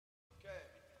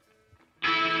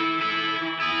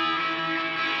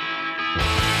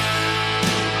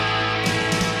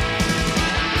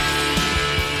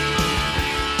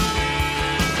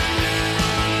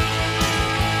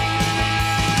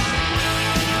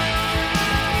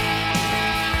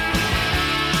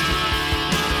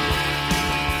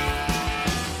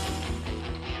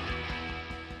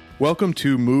Welcome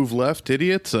to Move Left,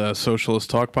 Idiots, a socialist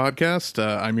talk podcast.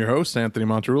 I'm your host, Anthony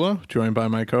Monterulo, joined by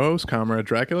my co-host, Comrade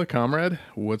Dracula. Comrade,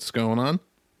 what's going on?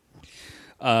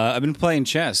 I've been playing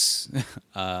chess.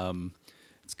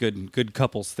 It's good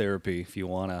couples therapy if you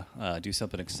want to do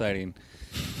something exciting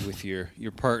with your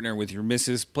partner, with your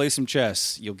missus. Play some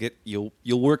chess. You'll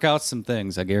work out some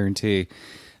things, I guarantee.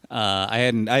 I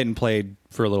hadn't played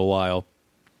for a little while.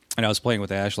 And I was playing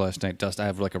with Ash last night. I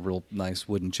have like a real nice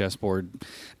wooden chessboard.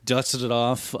 Dusted it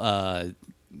off.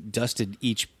 Dusted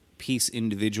each piece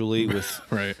individually with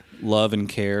Right. love and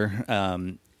care.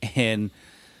 And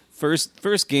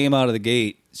first game out of the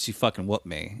gate, she fucking whooped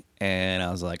me, and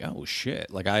I was like, oh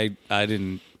shit! Like I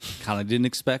didn't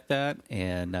expect that,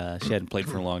 and she hadn't played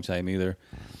for a long time either.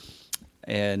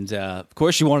 And of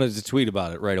course, she wanted to tweet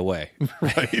about it right away.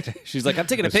 Right. She's like, I'm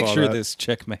taking a picture of this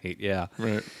checkmate. Yeah.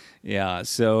 Right. Yeah,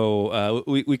 so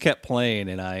we kept playing,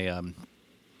 and I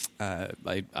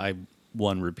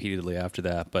won repeatedly after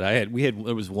that. But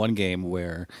there was one game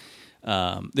where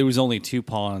there was only 2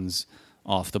 pawns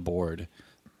off the board,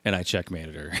 and I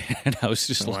checkmated her, and I was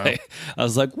just like,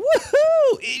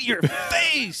 woohoo, in your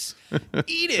face,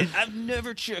 eat it. I've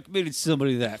never checkmated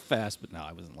somebody that fast, but no,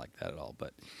 I wasn't like that at all.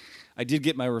 But I did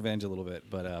get my revenge a little bit.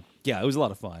 But yeah, it was a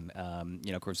lot of fun.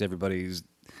 Of course, everybody's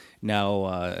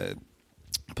now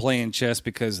playing chess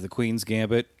because of the Queen's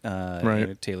Gambit,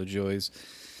 right. Taylor Joy's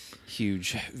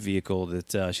huge vehicle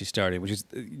that she started, which is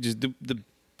just the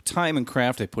time and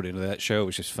craft they put into that show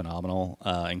was just phenomenal.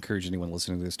 I encourage anyone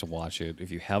listening to this to watch it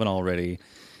if you haven't already,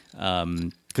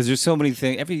 because there's so many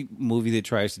things. Every movie that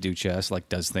tries to do chess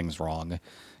does things wrong,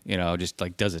 just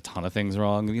does a ton of things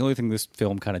wrong. And the only thing this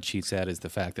film kind of cheats at is the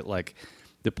fact that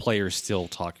the players still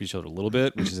talk to each other a little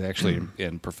bit, which is actually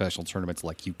in professional tournaments,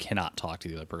 you cannot talk to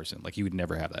the other person. You would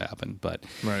never have that happen. But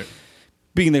Right.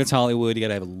 being that it's Hollywood, you got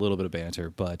to have a little bit of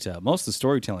banter. But most of the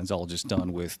storytelling is all just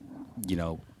done with,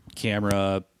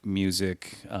 camera,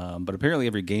 music. But apparently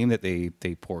every game that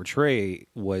they portray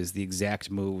was the exact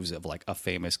moves of a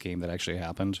famous game that actually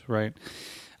happened, right?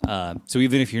 So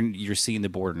even if you're seeing the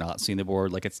board or not seeing the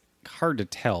board, it's hard to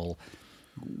tell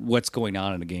what's going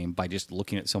on in a game by just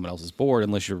looking at someone else's board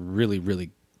unless you're really,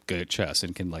 really good at chess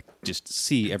and can just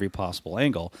see every possible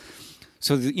angle.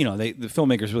 So the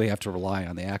filmmakers really have to rely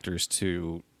on the actors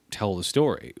to tell the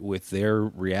story with their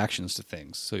reactions to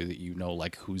things so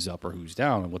that who's up or who's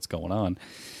down and what's going on.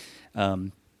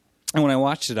 And when I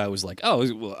watched it, I was like,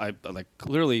 oh, well,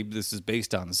 clearly this is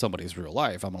based on somebody's real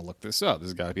life. I'm going to look this up. This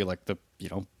has got to be the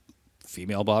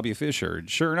female Bobby Fischer. And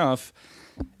sure enough,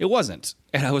 it wasn't.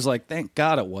 And I was like, thank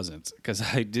God it wasn't, because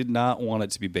I did not want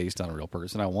it to be based on a real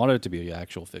person. I wanted it to be an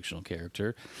actual fictional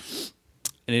character.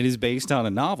 And it is based on a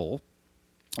novel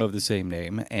of the same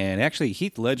name. And actually,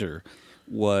 Heath Ledger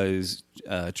was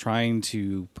trying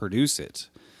to produce it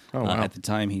at the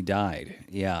time he died.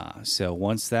 Yeah. So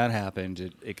once that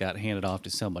happened, it got handed off to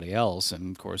somebody else.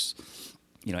 And, of course,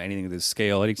 anything of this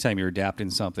scale, anytime you're adapting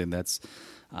something that's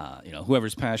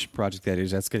whoever's passion project that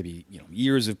is, that's going to be,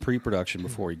 years of pre-production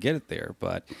before you get it there.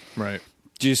 But Right.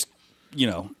 just,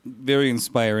 very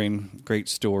inspiring, great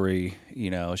story.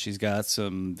 She's got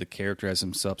the character has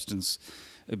some substance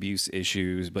abuse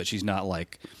issues, but she's not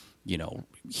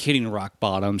hitting rock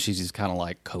bottom. She's just kind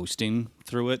of coasting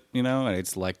through it, and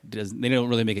it's they don't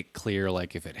really make it clear,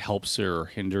 if it helps her or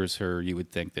hinders her. You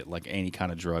would think that any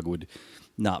kind of drug would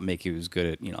not make you as good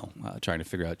at, trying to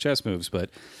figure out chess moves, but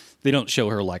they don't show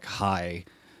her high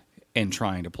and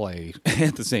trying to play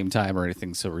at the same time or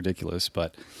anything so ridiculous.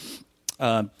 But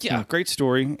yeah, great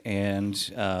story. And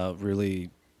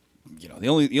really, the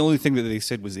only thing that they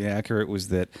said was inaccurate was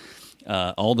that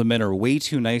all the men are way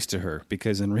too nice to her,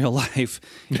 because in real life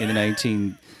in the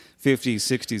 1950s,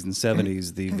 60s, and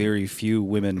 70s, the very few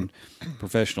women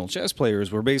professional chess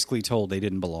players were basically told they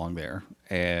didn't belong there.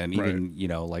 And even,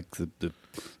 the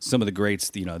some of the greats,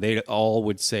 they all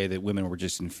would say that women were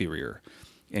just inferior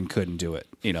and couldn't do it,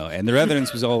 and their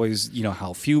evidence was always,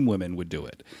 how few women would do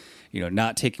it,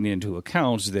 not taking into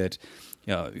account that,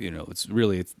 it's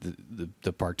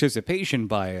the participation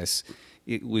bias.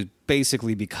 It was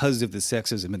basically because of the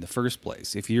sexism in the first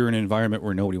place. If you're in an environment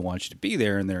where nobody wants you to be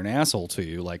there and they're an asshole to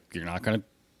you, you're not going to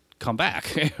come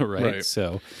back, right?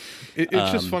 So it's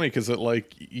just funny because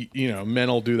men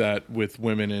will do that with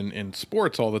women in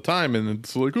sports all the time, and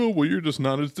it's oh, well, you're just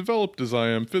not as developed as I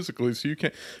am physically, so you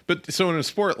can't. But so in a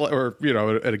sport or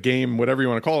at a game, whatever you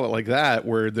want to call it, like that,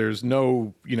 where there's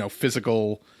no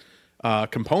physical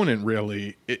component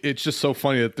really, it's just so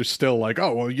funny that they're still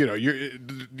oh, well, you're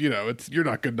you're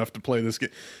not good enough to play this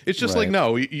game. It's just right.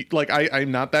 no,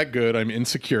 I'm not that good. I'm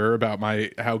insecure about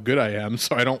how good I am,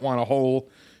 so I don't want a whole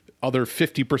other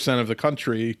 50% of the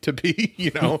country to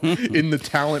be, in the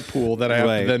talent pool that I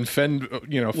have to then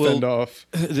fend off.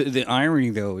 The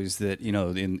irony, though, is that,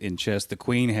 in chess, the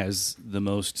queen has the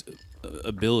most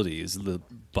abilities,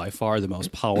 by far the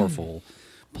most powerful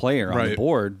player on the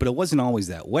board, but it wasn't always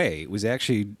that way. It was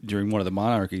actually during one of the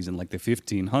monarchies in like the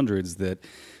 1500s that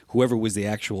whoever was the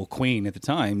actual queen at the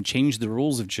time changed the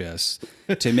rules of chess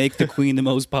to make the queen the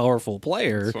most powerful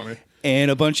player.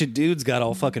 And a bunch of dudes got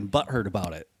all fucking butthurt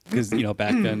about it. Because,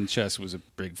 back then chess was a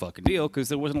big fucking deal because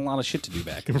there wasn't a lot of shit to do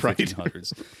back in the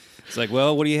 1500s. It's like,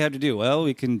 well, what do you have to do? Well,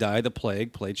 we can die the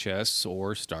plague, play chess,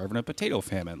 or starve in a potato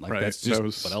famine. Like, that's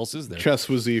just, what else is there? Chess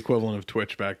was the equivalent of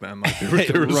Twitch back then. Like,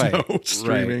 there was no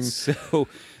streaming. Right. So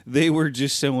they were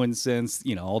just so incensed,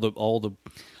 all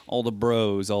the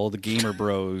bros, all the gamer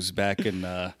bros back in,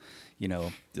 the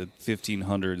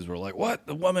 1500s were like, what?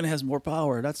 The woman has more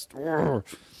power. That's...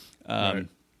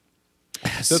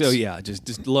 So yeah,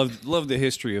 just love the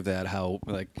history of that. How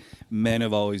like men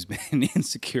have always been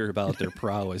insecure about their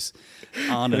prowess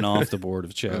on and off the board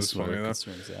of chess. That's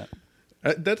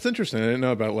interesting. I didn't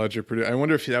know about Ledger Purdue. I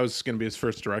wonder if that was going to be his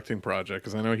first directing project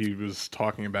because I know he was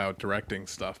talking about directing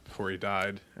stuff before he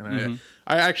died. And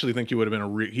I actually think he would have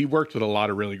been he worked with a lot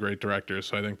of really great directors,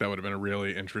 so I think that would have been a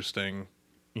really interesting,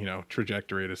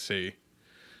 trajectory to see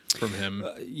from him.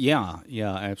 Yeah,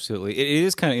 absolutely. It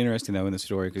is kind of interesting though in the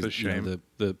story because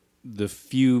the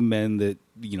few men that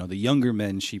the younger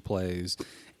men she plays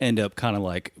end up kind of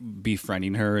like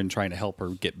befriending her and trying to help her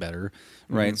get better,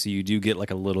 right? So you do get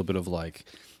like a little bit of like,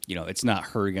 it's not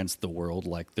her against the world.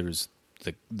 Like there is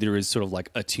sort of like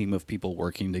a team of people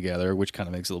working together, which kind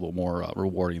of makes it a little bit more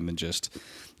rewarding than just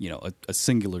a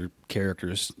singular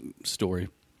character's story.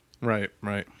 Right.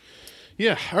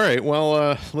 Yeah. All right.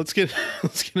 Well, let's get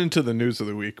into the news of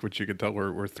the week, which you can tell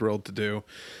we're thrilled to do.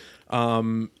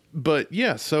 But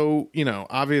yeah, so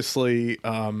obviously,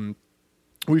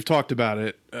 we've talked about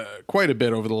it quite a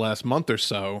bit over the last month or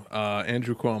so.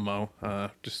 Andrew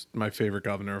Cuomo, just my favorite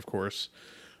governor, of course,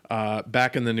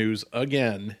 back in the news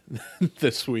again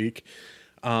this week,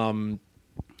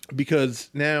 because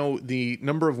now the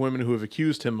number of women who have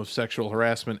accused him of sexual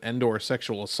harassment and/or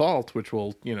sexual assault, which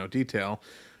we'll detail.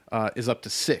 Is up to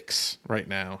 6 right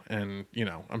now, and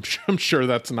I'm sure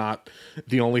that's not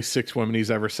the only 6 women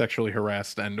he's ever sexually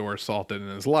harassed and/or assaulted in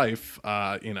his life.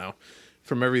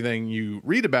 From everything you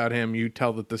read about him, you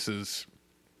tell that this is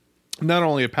not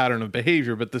only a pattern of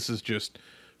behavior, but this is just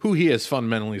who he is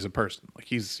fundamentally as a person. Like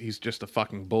he's just a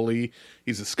fucking bully.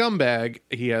 He's a scumbag.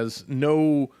 He has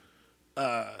no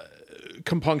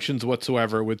compunctions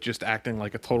whatsoever with just acting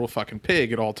like a total fucking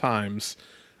pig at all times.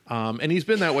 And he's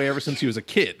been that way ever since he was a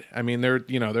kid. I mean, there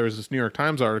was this New York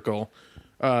Times article.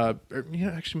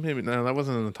 Actually, maybe no, that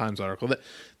wasn't in the Times article.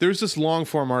 There's this long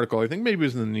form article. I think maybe it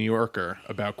was in the New Yorker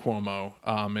about Cuomo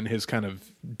and his kind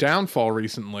of downfall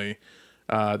recently.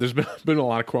 There's been a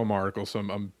lot of Cuomo articles, so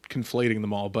I'm conflating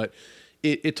them all. But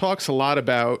it talks a lot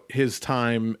about his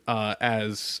time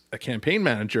as a campaign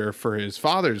manager for his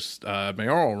father's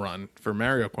mayoral run for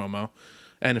Mario Cuomo,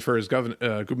 and for his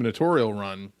gubernatorial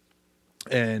run.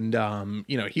 And,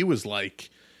 he was like,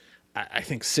 I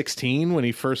think 16 when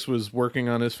he first was working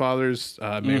on his father's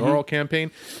mayoral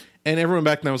campaign. And everyone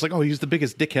back then was like, oh, he's the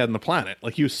biggest dickhead on the planet.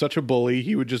 Like, he was such a bully.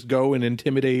 He would just go and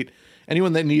intimidate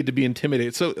anyone that needed to be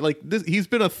intimidated. So, like, he's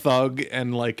been a thug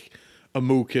and, like, a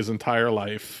mook his entire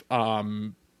life.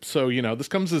 So, this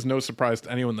comes as no surprise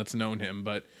to anyone that's known him.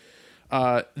 But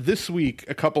this week,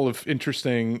 a couple of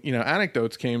interesting,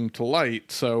 anecdotes came to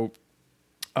light. So...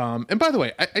 and by the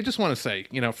way, I just want to say,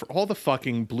 for all the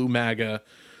fucking blue MAGA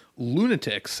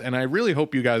lunatics, and I really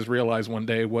hope you guys realize one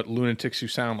day what lunatics you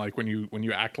sound like when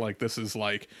you act like this is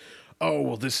like, oh,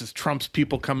 well, this is Trump's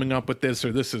people coming up with this,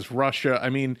 or this is Russia. I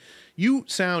mean, you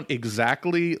sound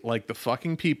exactly like the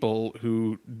fucking people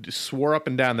who swore up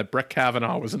and down that Brett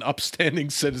Kavanaugh was an upstanding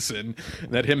citizen,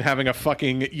 and that him having a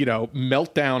fucking,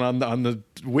 meltdown on the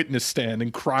witness stand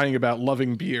and crying about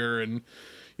loving beer and...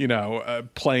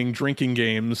 playing drinking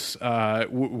games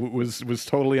was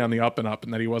totally on the up and up,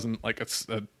 and that he wasn't like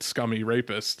a scummy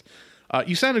rapist.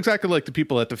 You sound exactly like the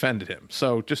people that defended him.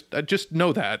 So just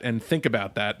know that and think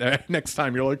about that next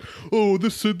time you're like, oh,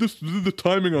 the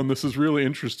timing on this is really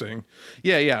interesting.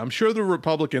 Yeah. I'm sure the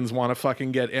Republicans want to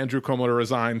fucking get Andrew Cuomo to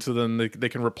resign so then they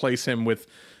can replace him with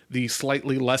the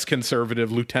slightly less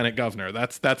conservative lieutenant governor.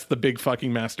 That's the big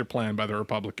fucking master plan by the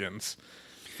Republicans.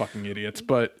 Fucking idiots.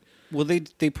 But well,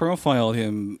 they profiled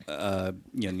him,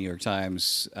 New York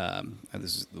Times.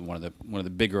 This is one of the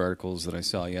bigger articles that I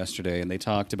saw yesterday, and they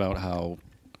talked about how,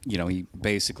 he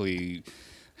basically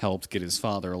helped get his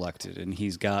father elected, and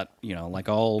he's got, like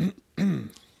all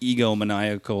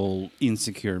egomaniacal,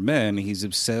 insecure men. He's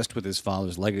obsessed with his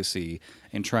father's legacy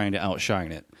and trying to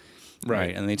outshine it.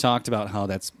 Right. And they talked about how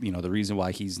that's, the reason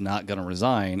why he's not going to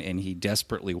resign and he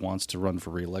desperately wants to run for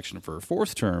re-election for a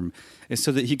fourth term is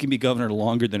so that he can be governor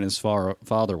longer than his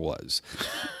father was.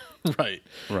 Right.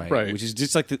 Which is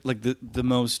just like the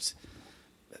most,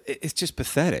 it's just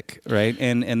pathetic, right?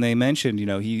 And they mentioned,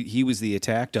 he was the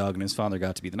attack dog and his father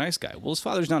got to be the nice guy. Well, his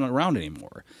father's not around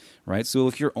anymore, right? So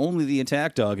if you're only the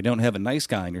attack dog and don't have a nice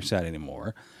guy on your side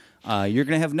anymore, you're going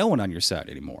to have no one on your side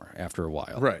anymore after a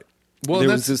while. Right. Well, there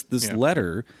was this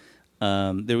letter.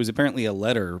 There was apparently a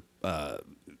letter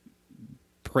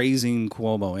praising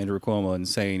Andrew Cuomo, and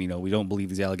saying, we don't believe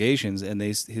these allegations. And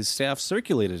his staff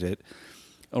circulated it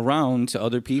around to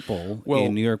other people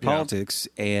in New York politics,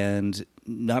 and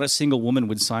not a single woman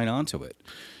would sign on to it.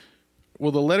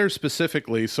 Well, the letter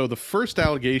specifically, so the first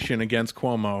allegation against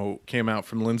Cuomo came out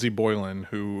from Lindsey Boylan,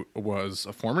 who was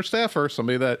a former staffer,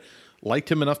 somebody that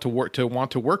liked him enough to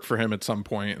want to work for him at some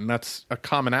point, and that's a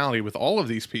commonality with all of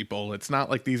these people. It's not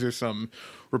like these are some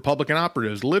Republican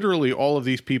operatives. Literally, all of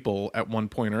these people at one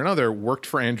point or another worked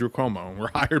for Andrew Cuomo and were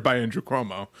hired by Andrew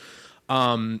Cuomo.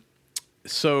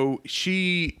 So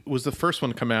she was the first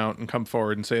one to come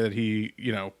forward and say that he,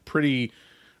 pretty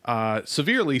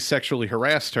severely sexually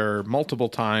harassed her multiple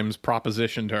times,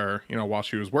 propositioned her, while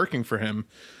she was working for him.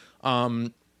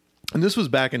 And this was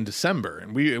back in December,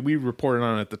 and we reported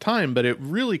on it at the time, but it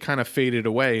really kind of faded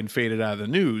away and faded out of the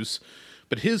news.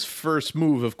 But his first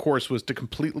move, of course, was to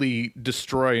completely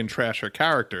destroy and trash her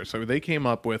character. So they came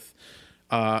up with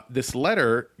this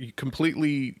letter,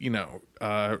 completely,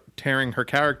 tearing her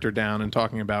character down and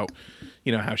talking about,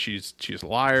 how she's a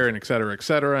liar and et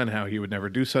cetera, and how he would never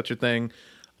do such a thing.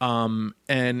 And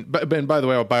by the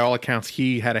way, by all accounts,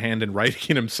 he had a hand in writing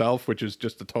it himself, which is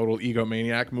just a total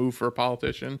egomaniac move for a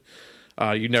politician.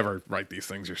 You never write these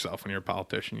things yourself when you're a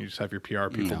politician. You just have your PR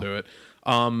people do it.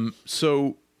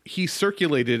 So he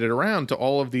circulated it around to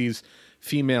all of these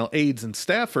female aides and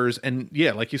staffers. And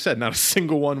yeah, like you said, not a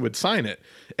single one would sign it.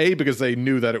 A, because they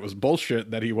knew that it was bullshit,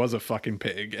 that he was a fucking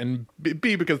pig. And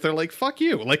B, because they're like, fuck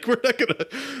you. Like, we're not going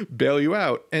to bail you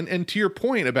out. And to your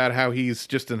point about how he's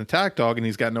just an attack dog and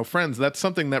he's got no friends, that's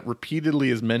something that repeatedly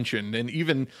is mentioned. And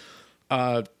even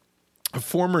a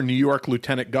former New York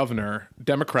lieutenant governor,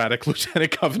 Democratic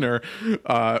lieutenant governor,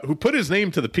 who put his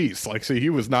name to the piece. Like, so he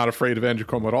was not afraid of Andrew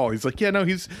Cuomo at all. He's like, yeah, no,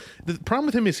 the problem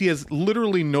with him is he has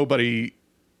literally nobody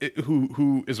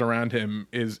who is around him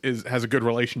has a good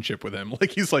relationship with him.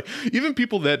 Like, he's like, even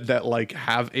people that like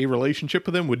have a relationship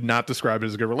with him would not describe it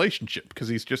as a good relationship because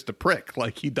he's just a prick.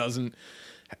 Like, he doesn't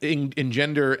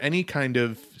engender any kind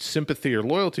of sympathy or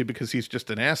loyalty because he's just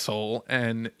an asshole.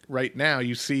 And right now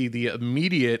you see the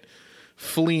immediate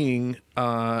fleeing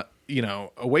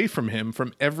away from him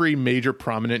from every major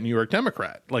prominent New York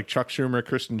Democrat, like Chuck Schumer,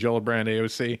 Kristen Gillibrand,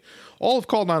 AOC, all have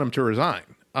called on him to resign.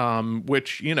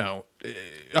 Which,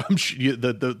 I'm sure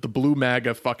the blue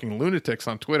MAGA fucking lunatics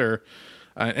on Twitter,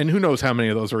 and who knows how many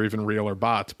of those are even real or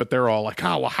bots, but they're all like,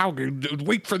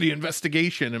 wait for the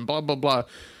investigation and blah, blah, blah.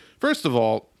 First of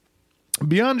all,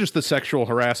 beyond just the sexual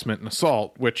harassment and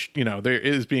assault, which, there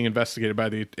is being investigated by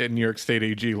the New York State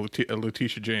AG,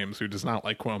 Letitia James, who does not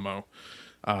like Cuomo,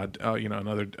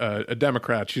 a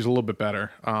Democrat. She's a little bit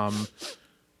better.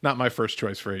 Not my first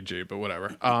choice for AG, but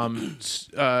whatever.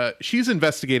 She's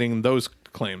investigating those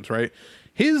claims, right?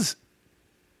 His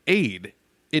aide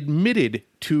admitted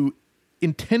to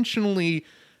intentionally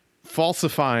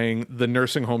falsifying the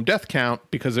nursing home death count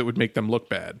because it would make them look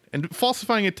bad, and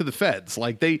falsifying it to the feds.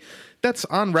 Like, that's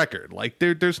on record. Like,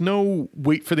 there's no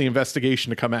wait for the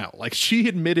investigation to come out. Like, she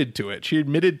admitted to it. She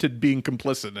admitted to being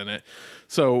complicit in it.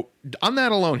 So on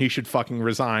that alone, he should fucking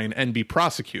resign and be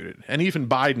prosecuted. And even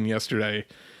Biden yesterday,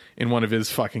 in one of his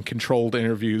fucking controlled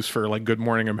interviews for like Good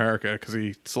Morning America, because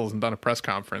he still hasn't done a press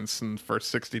conference in the first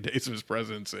 60 days of his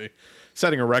presidency,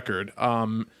 setting a record.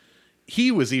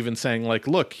 He was even saying, like,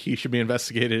 look, he should be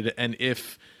investigated, and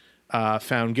if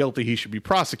found guilty, he should be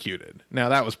prosecuted. Now,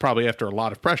 that was probably after a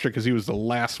lot of pressure because he was the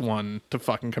last one to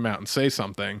fucking come out and say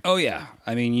something. Oh, yeah.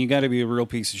 I mean, you got to be a real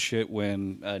piece of shit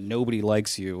when nobody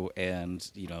likes you and,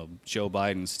 Joe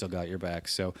Biden's still got your back.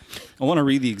 So I want to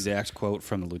read the exact quote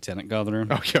from the lieutenant governor.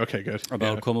 Okay, good.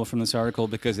 About Cuomo from this article,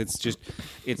 because it's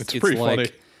pretty like, funny.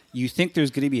 You think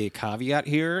there's going to be a caveat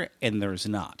here, and there's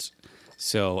not.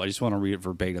 So I just want to read it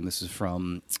verbatim. This is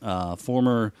from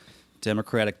former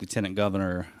Democratic Lieutenant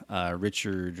Governor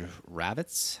Richard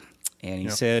Ravitz, and he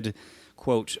said,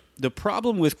 quote, "The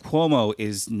problem with Cuomo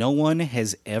is no one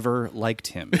has ever liked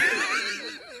him."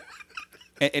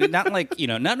 And not like,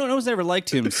 not no one's ever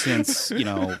liked him since,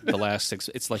 the last 6.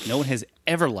 It's like no one has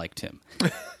ever liked him.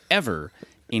 ever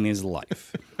in his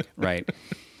life, right?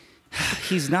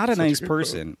 He's not a nice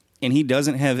person, and he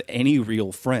doesn't have any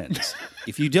real friends.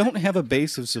 If you don't have a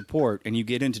base of support and you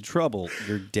get into trouble,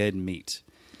 you're dead meat.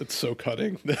 It's so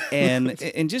cutting. and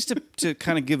just to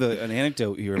kind of give an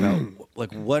anecdote here about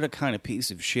like what a kind of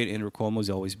piece of shit Andrew Cuomo's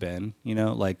always been,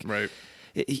 like right.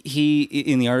 He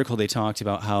in the article they talked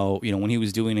about how when he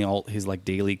was doing all his like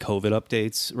daily COVID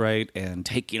updates, right, and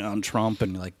taking on Trump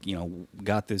and like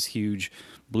got this huge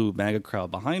blue MAGA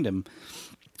crowd behind him.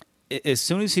 As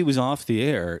soon as he was off the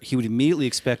air, he would immediately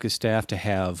expect his staff to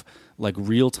have like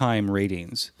real-time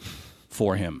ratings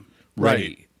for him, ready,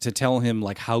 right? To tell him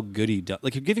like how good he does.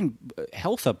 Like you're giving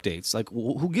health updates. Like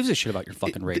who gives a shit about your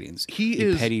fucking ratings? He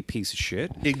you is petty piece of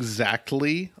shit.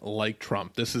 Exactly like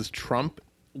Trump. This is Trump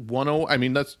 101. I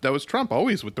mean, that was Trump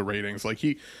always with the ratings. Like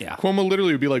Cuomo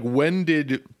literally would be like, when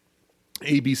did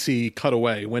ABC cut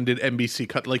away? When did NBC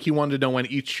cut? Like he wanted to know when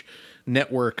each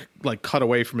network like cut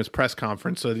away from his press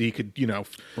conference so that he could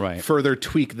further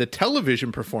tweak the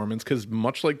television performance, because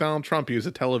much like Donald Trump, he was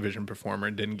a television performer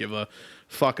and didn't give a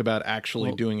fuck about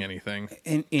actually doing anything,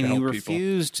 and he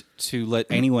refused to let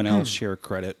anyone else share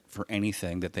credit for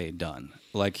anything that they had done.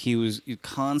 Like he was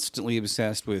constantly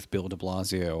obsessed with Bill de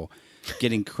Blasio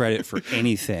getting credit for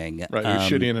anything. Right,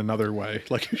 you're shitty in another way.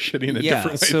 Like you're shitty in a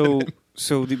different way.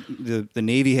 So the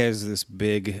Navy has this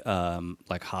big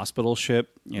like hospital ship.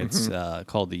 It's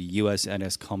called the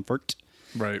USNS Comfort.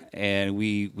 Right. And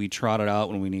we trot it out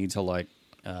when we need to like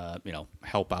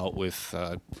help out with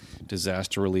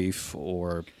disaster relief,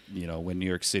 or when New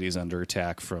York City is under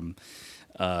attack from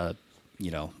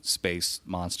space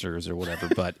monsters or whatever.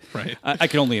 But right. I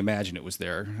can only imagine it was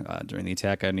there during the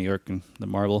attack on New York and the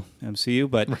Marvel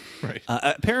MCU. But right.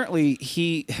 Apparently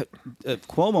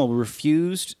Cuomo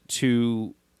refused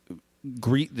to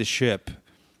greet the ship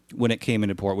when it came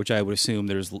into port, which I would assume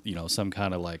there's some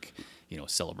kind of like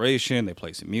celebration. They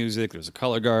play some music. There's a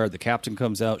color guard. The captain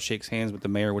comes out, shakes hands with the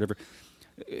mayor, whatever.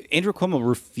 Andrew Cuomo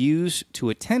refused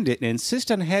to attend it and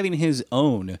insist on having his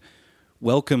own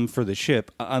welcome for the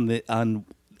ship on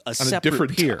a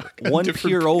separate pier. One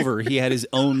pier over, he had his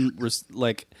own what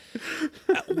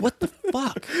the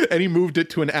fuck? And he moved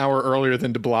it to an hour earlier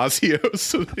than de Blasio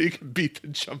so that he could beat the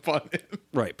jump on him.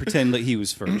 Right, pretend that he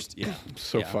was first. Yeah,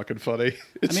 fucking funny.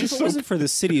 If it wasn't for the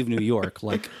city of New York,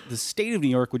 like the state of New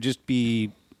York would just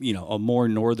be a more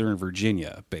northern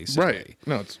Virginia, basically. Right.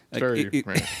 No, it's very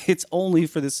right. It's only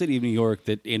for the city of New York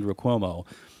that Andrew Cuomo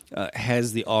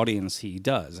has the audience he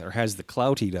does, or has the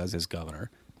clout he does as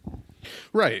governor.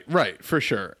 Right, for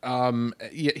sure.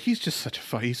 He's just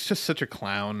such a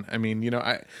clown. I mean,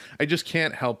 I just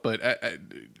can't help but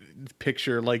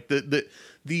picture like the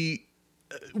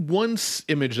one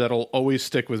image that'll always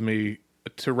stick with me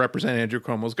to represent Andrew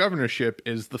Cuomo's governorship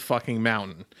is the fucking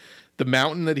mountain. The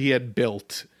mountain that he had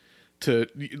built to,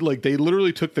 like, they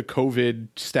literally took the COVID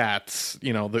stats,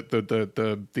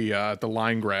 the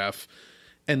line graph,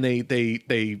 and they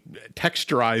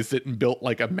texturized it and built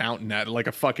like a mountain at like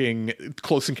a fucking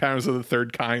Close Encounters of the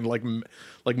Third Kind,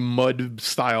 like mud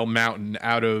style mountain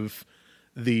out of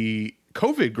the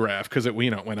COVID graph, because it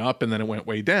went up and then it went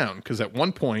way down, because at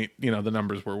one point the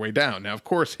numbers were way down. Now of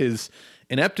course his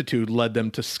ineptitude led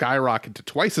them to skyrocket to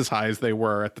twice as high as they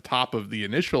were at the top of the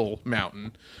initial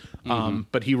mountain.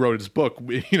 But he wrote his book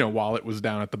while it was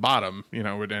down at the bottom,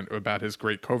 about his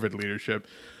great COVID leadership.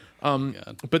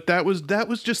 But that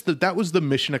was the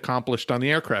mission accomplished on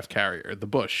the aircraft carrier, the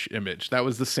Bush image. That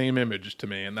was the same image to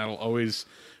me, and that'll always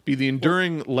be the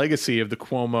enduring legacy of the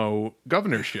Cuomo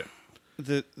governorship.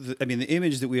 The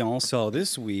image that we all saw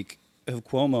this week of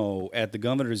Cuomo at the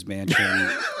governor's mansion,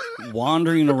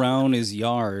 wandering around his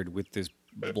yard with this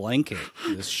blanket,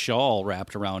 this shawl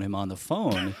wrapped around him on the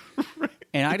phone. Right.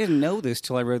 And I didn't know this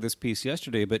till I read this piece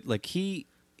yesterday, but like he's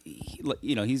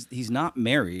not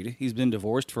married. He's been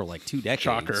divorced for like 2 decades.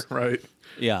 Shocker, right?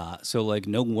 Yeah. So like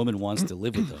no woman wants to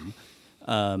live with him,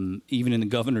 even in the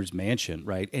governor's mansion,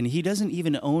 right? And he doesn't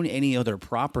even own any other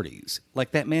properties.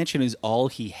 Like that mansion is all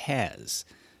he has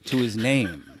to his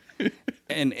name.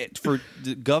 And for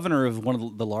the governor of one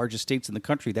of the largest states in the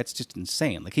country, that's just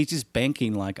insane. Like he's just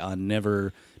banking like on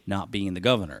never not being the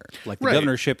governor. Like the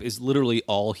governorship is literally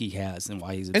all he has, and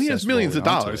why he's obsessed. And he has millions of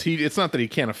dollars. It's not that he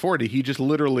can't afford it. He just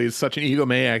literally is such an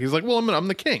egomaniac. He's like, well, I'm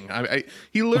the king.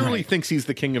 He literally thinks he's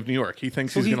the king of New York. He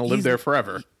thinks he's going to live there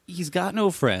forever. He's got no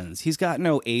friends. He's got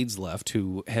no aides left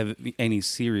who have any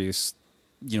serious,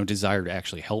 desire to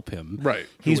actually help him. Right.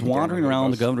 He's wandering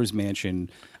around the governor's mansion,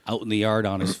 out in the yard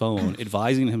on his phone,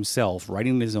 advising himself,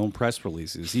 writing his own press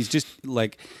releases. He's just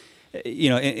like,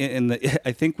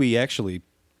 I think we actually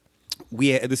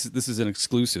this is an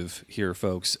exclusive here,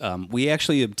 folks. We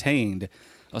actually obtained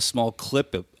a small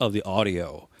clip of the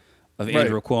audio of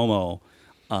Andrew Cuomo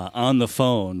on the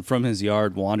phone from his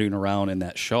yard, wandering around in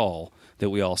that shawl that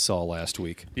we all saw last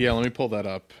week. Yeah, let me pull that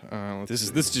up. This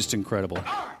is just incredible.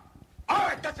 All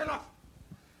right, that's enough.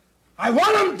 I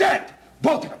want them dead,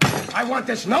 both of them. I want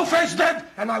this no-face dead,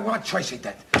 and I want Tracy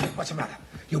dead. What's the matter?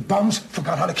 You bums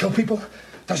forgot how to kill people?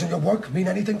 Doesn't your work mean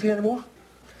anything to you anymore?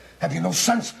 Have you no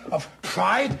sense of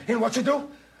pride in what you do?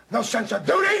 No sense of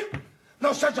duty?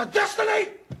 No sense of destiny?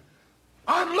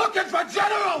 I'm looking for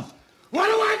generals. What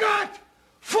do I got?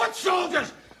 Foot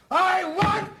soldiers. I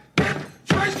want Dick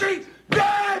Tracy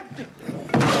dead.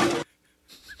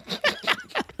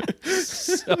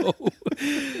 So,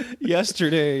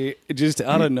 yesterday, just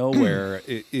out of nowhere,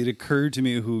 it occurred to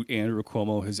me who Andrew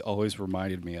Cuomo has always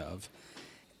reminded me of.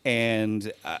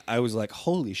 And I was like,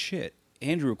 holy shit,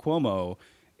 Andrew Cuomo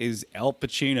is Al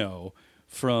Pacino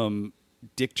from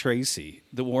Dick Tracy,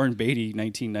 the Warren Beatty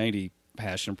 1990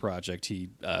 passion project he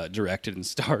directed and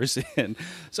stars in.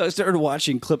 So I started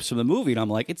watching clips from the movie, and I'm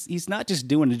like, he's not just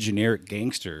doing a generic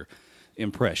gangster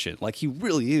impression. Like, he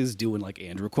really is doing like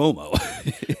Andrew Cuomo.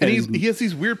 And he has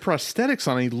these weird prosthetics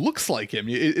on. He looks like him.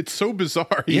 It's so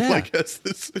bizarre. He like has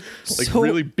this like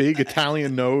really big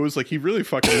Italian nose. Like, he really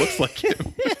fucking looks like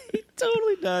him. He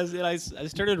totally does. And I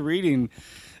started reading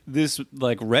this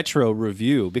like retro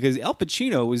review because Al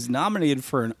Pacino was nominated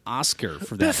for an Oscar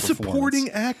for that Best performance. supporting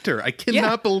actor. I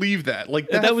cannot believe that. Like,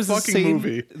 that was fucking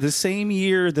movie. The same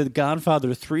year that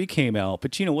Godfather 3 came out,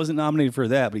 Pacino wasn't nominated for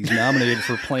that, but he's nominated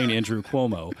for playing Andrew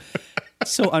Cuomo.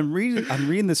 So I'm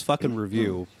reading this fucking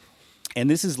review, and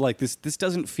this is like this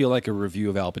doesn't feel like a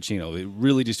review of Al Pacino. It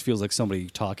really just feels like somebody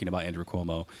talking about Andrew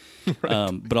Cuomo.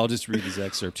 Right. But I'll just read this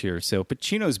excerpt here. So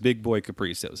Pacino's Big Boy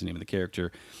Caprice, that was the name of the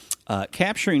character,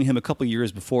 capturing him a couple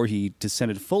years before he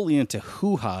descended fully into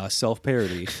hoo-ha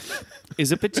self-parody,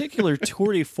 is a particular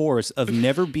tour de force of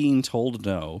never being told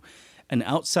no, an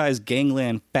outsized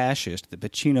gangland fascist that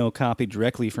Pacino copied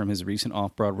directly from his recent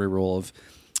off-Broadway role of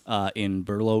in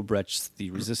Bertolt Brecht's The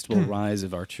Irresistible Rise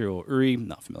of Arturo Uri.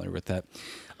 Not familiar with that.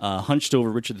 Hunched over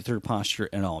Richard III posture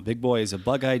and all. Big Boy is a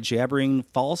bug-eyed, jabbering,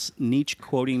 false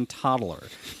Nietzsche-quoting toddler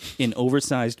in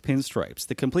oversized pinstripes,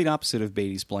 the complete opposite of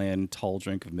Beatty's bland, tall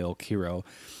drink of milk hero.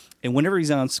 And whenever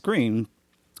he's on screen,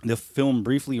 the film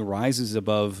briefly rises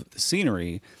above the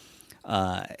scenery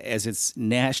as it's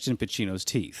gnashed in Pacino's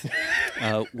teeth.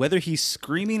 Whether he's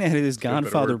screaming at his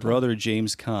Godfather brother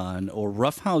James Caan or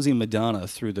roughhousing Madonna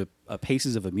through the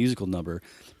paces of a musical number,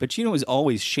 Pacino is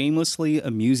always shamelessly,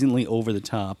 amusingly over the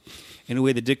top in a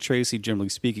way that Dick Tracy, generally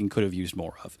speaking, could have used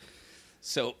more of.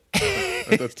 So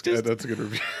that's a good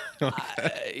review.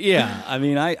 Yeah, I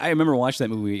mean, I remember watching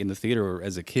that movie in the theater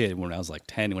as a kid when I was like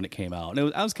 10 when it came out.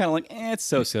 And I was kind of like, it's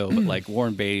so-so. But like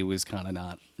Warren Beatty was kind of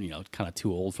not, kind of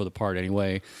too old for the part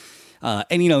anyway.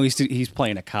 And, he's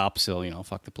playing a cop, so,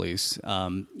 fuck the police.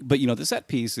 But, the set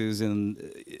pieces and,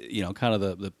 kind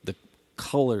of the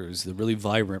colors, the really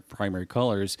vibrant primary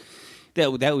colors,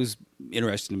 that was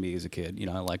interesting to me as a kid.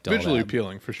 I liked all visually that.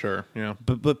 Appealing for sure. Yeah,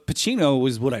 but Pacino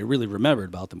was what I really remembered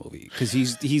about the movie because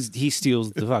he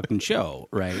steals the fucking show,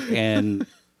 right? And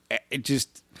it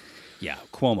just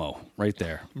Cuomo right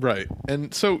there, right.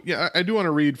 And so I do want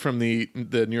to read from the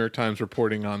New York Times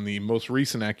reporting on the most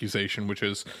recent accusation, which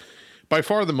is by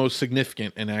far the most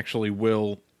significant and actually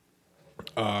will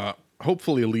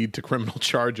hopefully lead to criminal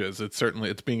charges.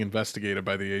 It's being investigated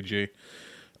by the AG.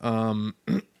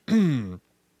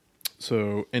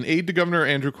 So, an aide to Governor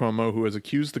Andrew Cuomo, who has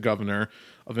accused the governor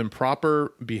of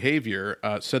improper behavior,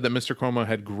 said that Mr. Cuomo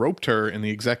had groped her in the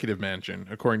executive mansion,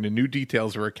 according to new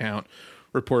details of her account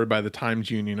reported by the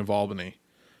Times-Union of Albany.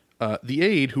 The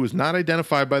aide, who was not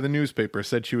identified by the newspaper,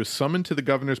 said she was summoned to the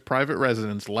governor's private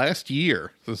residence last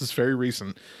year, so this is very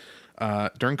recent,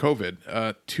 during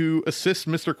COVID, to assist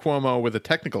Mr. Cuomo with a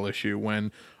technical issue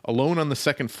when, alone on the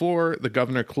second floor, the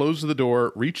governor closed the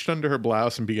door, reached under her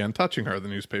blouse, and began touching her, the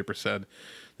newspaper said.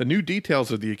 The new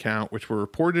details of the account, which were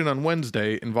reported on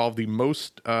Wednesday, involved the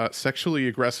most sexually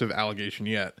aggressive allegation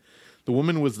yet. The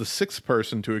woman was the sixth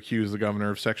person to accuse the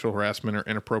governor of sexual harassment or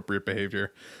inappropriate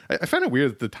behavior. I find it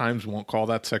weird that the Times won't call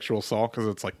that sexual assault because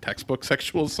it's like textbook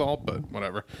sexual assault, but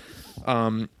whatever.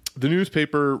 The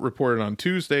newspaper reported on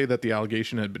Tuesday that the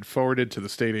allegation had been forwarded to the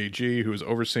state AG, who is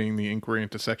overseeing the inquiry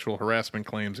into sexual harassment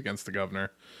claims against the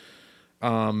governor.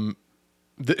 I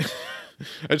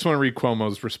just want to read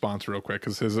Cuomo's response real quick,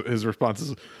 because his response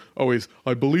is always,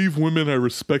 I believe women, I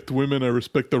respect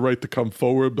the right to come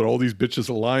forward, but all these bitches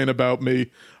are lying about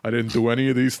me. I didn't do any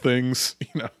of these things.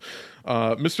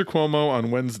 Mr. Cuomo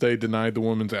on Wednesday denied the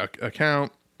woman's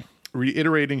account.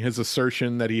 reiterating his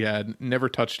assertion that he had never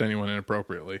touched anyone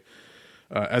inappropriately.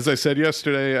 As I said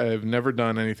yesterday, I have never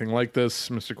done anything like this,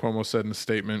 Mr. Cuomo said in a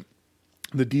statement.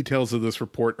 The details of this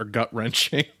report are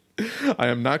gut-wrenching. I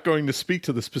am not going to speak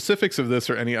to the specifics of this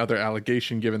or any other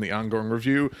allegation given the ongoing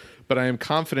review, but I am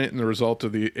confident in the result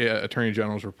of the Attorney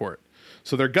General's report.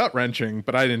 So they're gut-wrenching,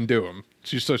 but I didn't do them.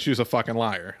 She's a fucking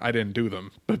liar. I didn't do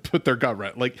them, but they're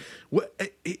gut-wrenching. Like, what?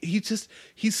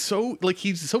 He's so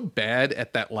bad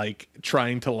at that, like,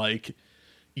 trying to, like,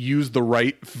 use the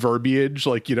right verbiage,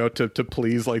 like, you know, to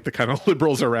please, like, the kind of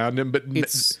liberals around him. But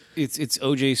it's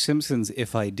O.J. Simpson's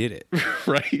 "If I Did It."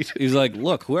 Right. He's like,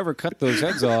 look, whoever cut those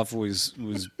heads off was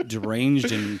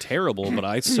deranged and terrible, but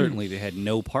I certainly had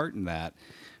no part in that.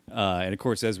 And of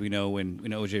course, as we know,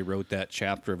 when O.J. wrote that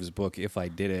chapter of his book, "If I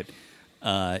Did It,"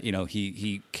 you know,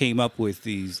 he came up with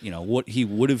these, you know, what he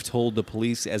would have told the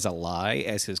police as a lie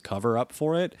as his cover up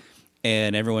for it.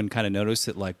 And everyone kind of noticed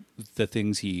that, like, the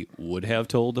things he would have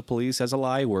told the police as a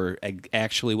lie were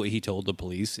actually what he told the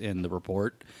police in the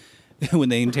report when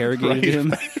they interrogated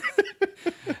him.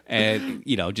 And,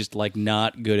 you know, just, like,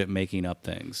 not good at making up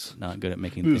things. Not good at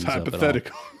making things up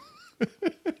at all.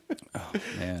 Oh,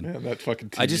 man. That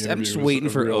fucking TV I'm just waiting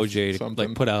for OJ to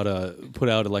like put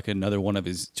out like another one of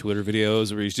his Twitter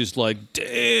videos where he's just like,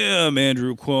 "Damn,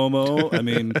 Andrew Cuomo. I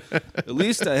mean, at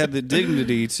least I had the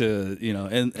dignity to, you know,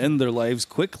 end their lives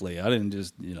quickly. I didn't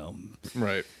just, you know,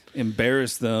 right,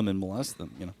 embarrass them and molest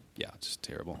them. You know, yeah, just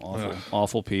terrible,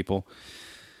 awful people."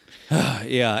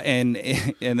 Yeah, and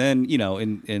then, you know,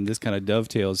 in this kind of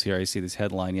dovetails here, I see this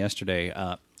headline yesterday: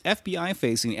 FBI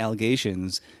facing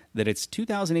allegations that its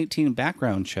 2018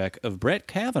 background check of Brett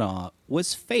Kavanaugh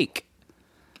was fake.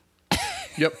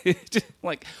 Yep.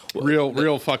 Like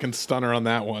real fucking stunner on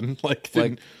that one.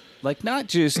 Like not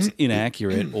just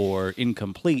inaccurate or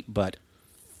incomplete, but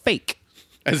fake.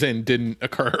 As in didn't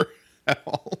occur at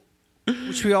all.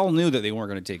 Which we all knew that they weren't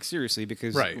going to take seriously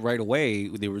because right away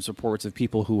there was reports of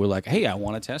people who were like, "Hey, I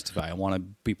want to testify. I want to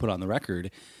be put on the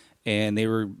record." And they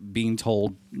were being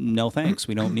told, "No, thanks.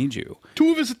 We don't need you."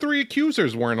 2 of his 3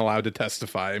 accusers weren't allowed to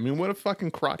testify. I mean, what a fucking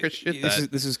crock of shit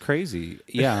this is crazy.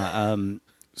 Yeah.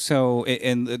 So,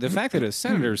 and the fact that a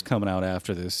senator's coming out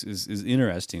after this is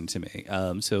interesting to me.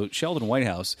 So Sheldon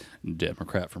Whitehouse,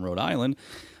 Democrat from Rhode Island,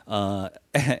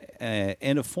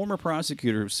 and a former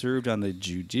prosecutor who served on the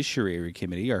Judiciary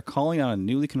Committee are calling on a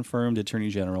newly confirmed Attorney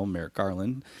General, Merrick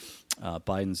Garland,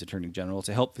 Biden's Attorney General,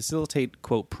 to help facilitate,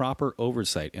 quote, proper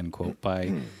oversight, end quote,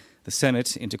 by the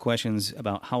Senate into questions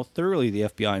about how thoroughly the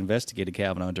FBI investigated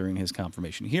Kavanaugh during his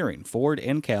confirmation hearing. Ford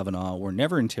and Kavanaugh were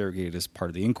never interrogated as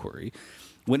part of the inquiry.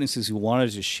 Witnesses who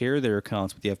wanted to share their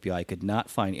accounts with the FBI could not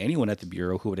find anyone at the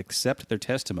Bureau who would accept their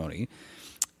testimony,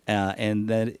 and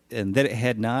that it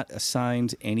had not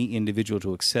assigned any individual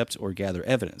to accept or gather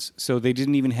evidence. So they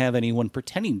didn't even have anyone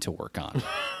pretending to work on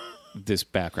this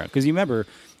background. Because you remember,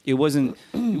 it was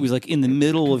like in the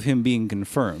middle of him being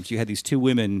confirmed. You had these 2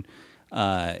 women,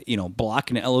 you know,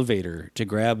 block an elevator to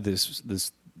grab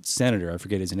this senator. I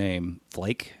forget his name.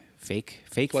 Flake,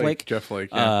 Jeff Flake.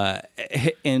 Yeah.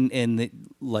 And they,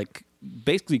 like,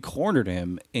 basically cornered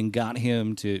him and got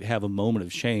him to have a moment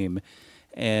of shame,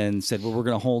 and said, "Well, we're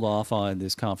going to hold off on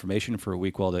this confirmation for a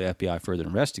week while the FBI further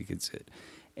investigates it."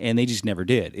 And they just never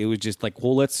did. It was just like,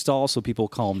 well, let's stall so people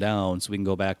calm down so we can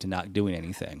go back to not doing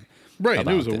anything. Right, and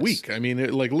it was a week. I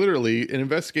mean, like, literally, an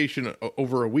investigation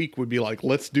over a week would be like,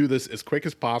 let's do this as quick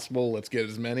as possible. Let's get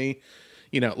as many,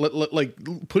 you know, like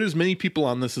put as many people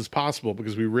on this as possible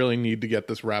because we really need to get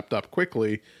this wrapped up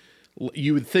quickly.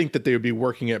 You would think that they would be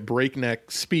working at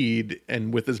breakneck speed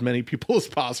and with as many people as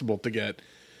possible to get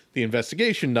the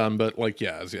investigation done. But, like,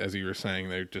 yeah, as you were saying,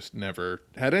 they just never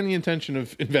had any intention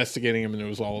of investigating him, and it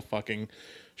was all a fucking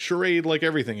charade like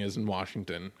everything is in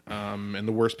Washington. And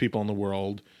the worst people in the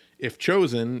world, if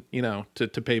chosen, you know, to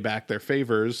pay back their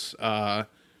favors, are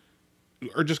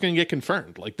just going to get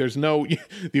confirmed. Like, there's no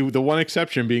the one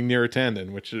exception being Neera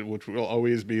Tanden, which will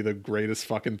always be the greatest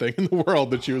fucking thing in the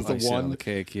world, that she was the one on the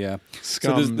cake. Yeah.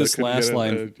 Scum. So this last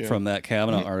line from that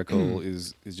Kavanaugh article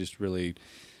is just really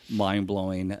mind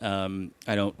blowing.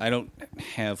 I don't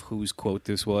have whose quote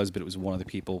this was, but it was one of the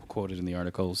people quoted in the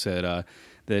article said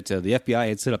that the FBI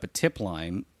had set up a tip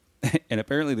line. And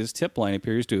apparently this tip line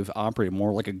appears to have operated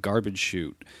more like a garbage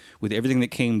chute, with everything that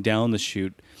came down the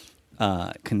chute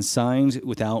consigned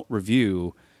without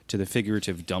review to the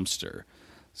figurative dumpster.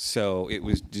 So it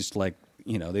was just like,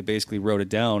 you know, they basically wrote it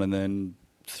down and then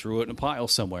threw it in a pile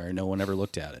somewhere and no one ever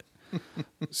looked at it.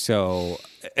 So,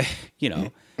 you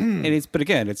know, but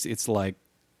again, it's like,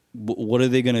 what are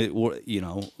they going to, you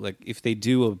know, like if they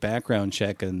do a background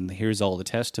check and here's all the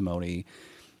testimony,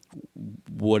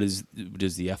 does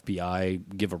the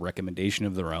FBI give a recommendation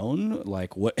of their own?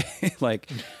 Like what? Like,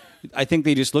 I think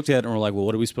they just looked at it and were like, well,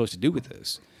 what are we supposed to do with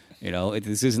this?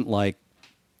 This isn't like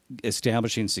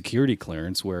establishing security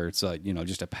clearance where it's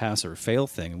just a pass or fail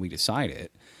thing and we decide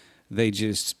it.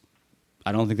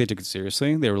 I don't think they took it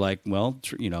seriously. They were like, well,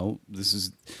 this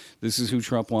is who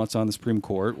Trump wants on the Supreme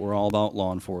Court. We're all about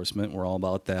law enforcement. We're all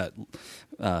about that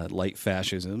light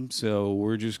fascism. So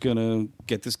we're just going to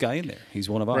get this guy in there. He's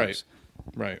one of ours.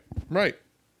 Right.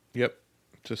 Yep.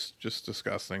 Just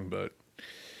disgusting, but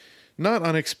not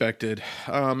unexpected.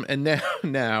 And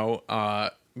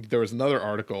now there was another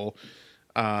article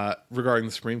regarding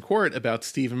the Supreme Court about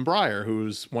Stephen Breyer,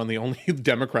 who's one of the only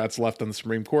Democrats left on the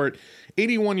Supreme Court,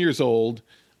 81 years old,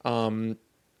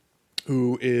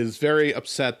 who is very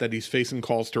upset that he's facing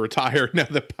calls to retire now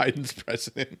that Biden's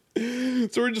president.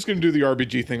 So we're just going to do the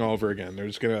RBG thing all over again. They're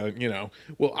just going to,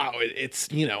 it's,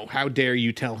 how dare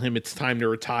you tell him it's time to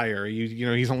retire?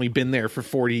 He's only been there for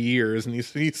 40 years and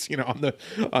he's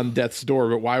on death's door.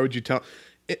 But why would you tell?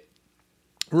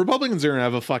 Republicans are going to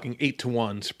have a fucking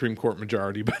 8-1 Supreme Court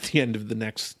majority by the end of the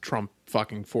next Trump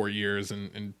fucking 4 years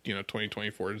in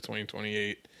 2024 to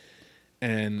 2028.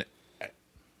 And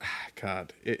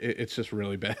God, it's just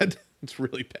really bad. It's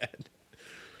really bad.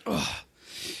 Ugh.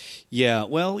 Yeah,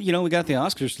 well, we got the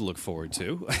Oscars to look forward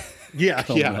to. Yeah.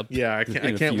 I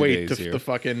can't wait to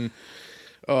fucking.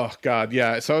 Oh God,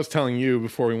 yeah. So I was telling you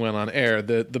before we went on air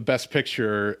that the Best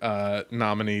Picture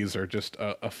nominees are just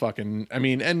a fucking. I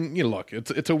mean, and look,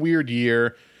 it's a weird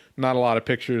year. Not a lot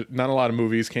of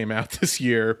movies came out this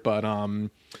year, but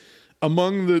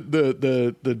among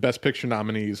the Best Picture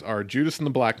nominees are Judas and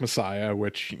the Black Messiah,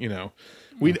 which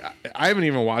I haven't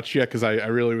even watched yet because I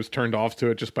really was turned off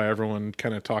to it just by everyone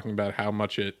kind of talking about how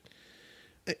much it.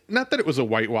 Not that it was a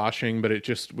whitewashing, but it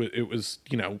was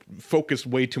focused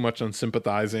way too much on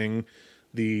sympathizing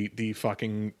the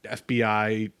fucking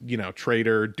FBI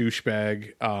traitor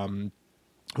douchebag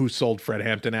who sold Fred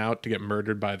Hampton out to get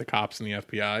murdered by the cops and the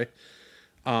FBI,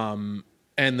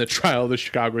 and the trial of the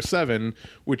Chicago 7,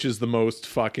 which is the most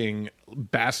fucking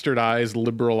bastardized,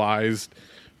 liberalized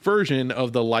version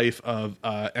of the life of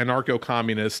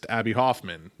anarcho-communist Abby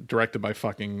Hoffman, directed by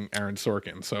fucking Aaron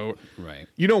Sorkin. So, right,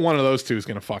 one of those two is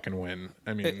going to fucking win.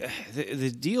 I mean, the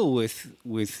deal with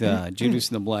Judas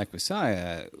and the Black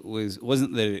Messiah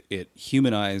wasn't that it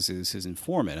humanizes his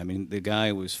informant. I mean, the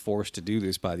guy was forced to do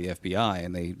this by the FBI,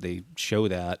 and they show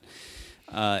that.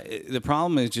 The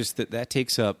problem is just that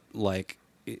takes up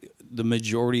the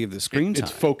majority of the screen time.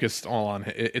 It's focused all on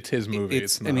it's his movie.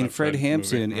 It's not Fred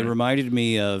Hampton. Movie, right? It reminded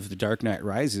me of The Dark Knight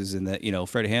Rises, in that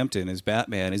Fred Hampton as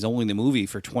Batman is only in the movie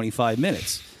for 25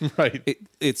 minutes. Right.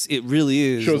 It really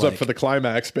is shows up for the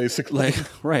climax basically.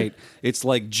 Right. It's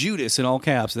like Judas in all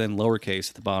caps, then lowercase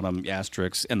at the bottom,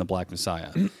 asterisk, and the Black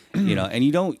Messiah. And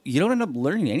you don't end up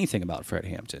learning anything about Fred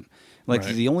Hampton. Right.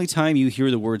 The only time you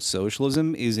hear the word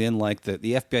socialism is in the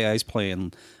FBI is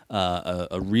playing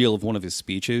a reel of one of his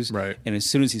speeches, right? And as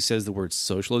soon as he says the word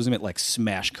socialism, it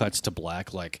smash cuts to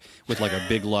black, with a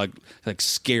big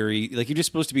scary. You're just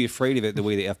supposed to be afraid of it the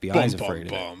way the FBI is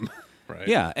afraid of it. Right.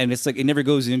 Yeah, and it's it never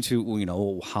goes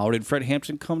into how did Fred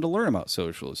Hampton come to learn about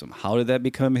socialism? How did that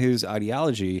become his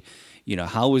ideology?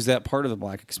 How was that part of the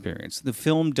black experience? The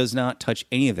film does not touch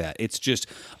any of that. It's just,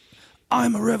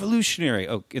 I'm a revolutionary.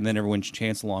 Oh, and then everyone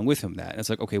chants along with him that. And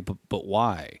it's okay, but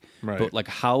why? Right. But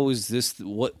how is this?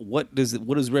 What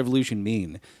does revolution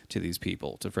mean to these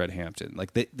people? To Fred Hampton,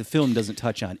 the film doesn't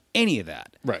touch on any of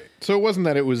that. Right. So it wasn't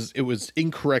that it was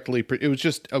incorrectly. It was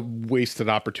just a wasted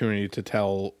opportunity to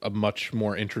tell a much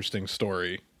more interesting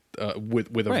story with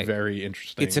a very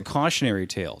interesting. It's a cautionary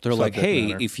tale. They're like, hey,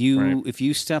 matter. if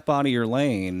you step out of your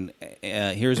lane,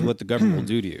 here's what the government will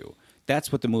do to you.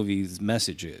 That's what the movie's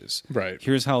message is. Right.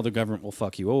 Here's how the government will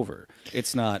fuck you over.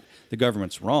 It's not the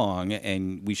government's wrong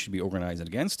and we should be organized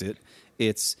against it.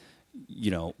 It's,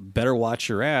 better watch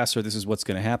your ass or this is what's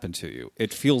going to happen to you.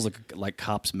 It feels like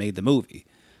cops made the movie.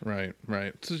 Right.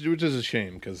 Which is a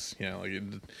shame because,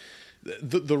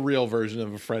 the real version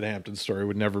of a Fred Hampton story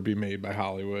would never be made by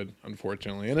Hollywood,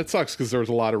 unfortunately. And it sucks because there was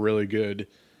a lot of really good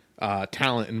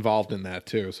talent involved in that,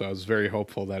 too. So I was very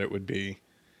hopeful that it would be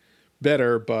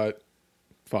better, but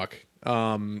fuck.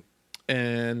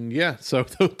 And yeah, so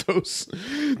those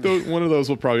one of those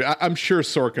will probably. I'm sure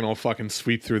Sorkin will fucking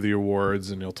sweep through the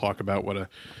awards and he'll talk about what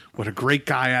a great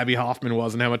guy Abby Hoffman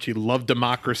was and how much he loved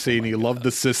democracy and he loved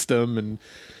the system and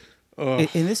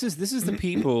this is the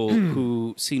people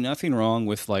who see nothing wrong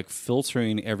with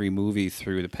filtering every movie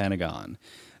through the Pentagon.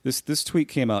 This tweet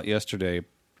came out yesterday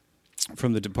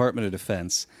from the Department of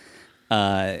Defense.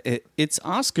 It's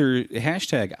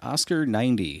hashtag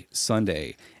Oscar90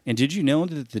 Sunday. And did you know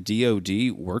that the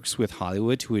DoD works with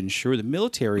Hollywood to ensure the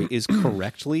military is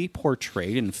correctly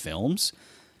portrayed in films?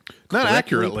 Not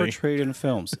accurately portrayed in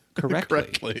films.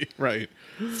 Correctly. Right.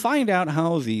 Find out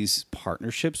how these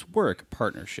partnerships work.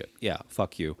 Partnership. Yeah,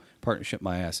 fuck you. Partnership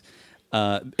my ass.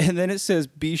 And then it says,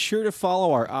 be sure to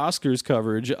follow our Oscars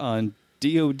coverage on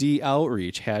DoD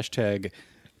Outreach. Hashtag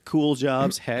cool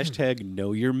jobs. Hashtag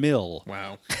know your mill.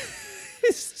 Wow.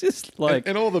 It's just like...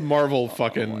 And all the Marvel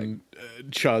fucking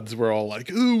chuds were all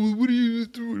like, "Ooh, what do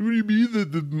you mean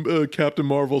that the Captain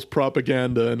Marvel's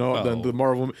propaganda and all the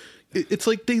Marvel?" It's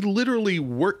like they literally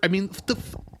work. I mean,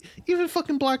 even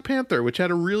fucking Black Panther, which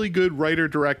had a really good writer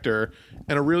director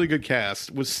and a really good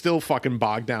cast, was still fucking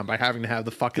bogged down by having to have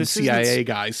the fucking CIA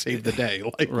guy save the day.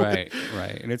 Like, right.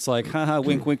 And it's like, haha,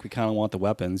 wink, wink. We kind of want the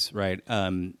weapons, right?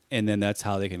 And then that's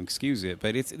how they can excuse it.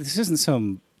 But this isn't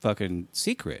some fucking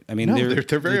secret. I mean, no,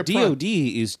 they're very the DoD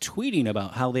is tweeting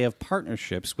about how they have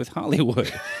partnerships with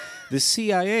Hollywood. The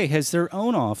CIA has their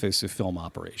own office of film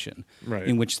operation, right,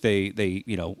 in which they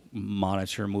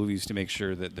monitor movies to make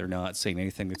sure that they're not saying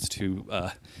anything that's too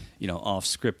off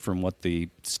script from what the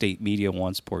state media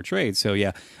wants portrayed. So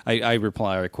yeah, I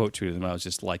quote tweeted them. I was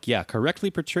just like, yeah, correctly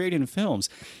portrayed in films.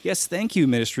 Yes, thank you,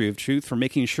 Ministry of Truth, for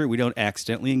making sure we don't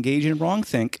accidentally engage in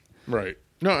wrongthink. Right.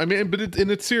 No, I mean, but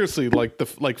it's seriously like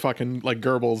fucking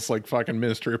Goebbels, like fucking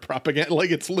Ministry of Propaganda. Like,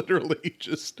 it's literally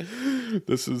just,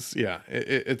 this is, yeah,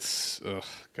 it's, ugh,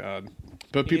 God.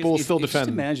 But people will still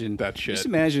defend that shit. Just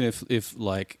imagine if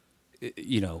like,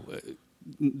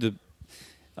 the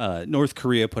North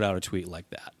Korea put out a tweet like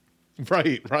that.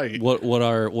 Right. What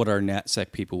our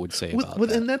NatSec people would say about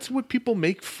that. And that's what people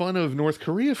make fun of North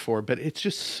Korea for, but it's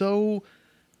just so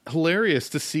hilarious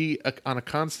to see on a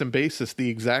constant basis the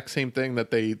exact same thing that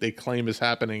they claim is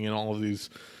happening in all of these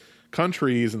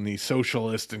countries and these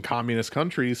socialist and communist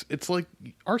countries. It's like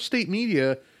our state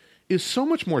media is so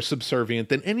much more subservient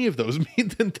than any of those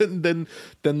than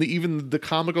even the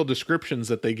comical descriptions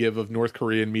that they give of North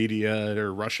Korean media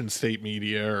or Russian state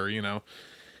media, or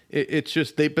it's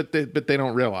just they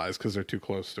don't realize because they're too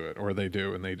close to it, or they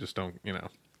do and they just don't,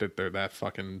 that they're that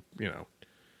fucking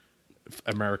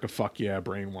America fuck yeah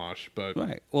brainwash. But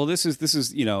right, well, this is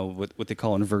what they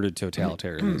call inverted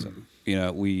totalitarianism.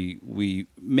 We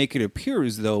make it appear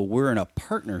as though we're in a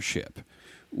partnership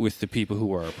with the people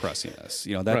who are oppressing us.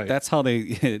 Right. That's how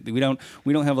they we don't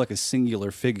have like a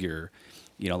singular figure,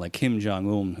 like Kim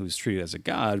Jong-un, who's treated as a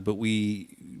god, but we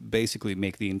basically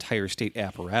make the entire state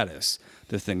apparatus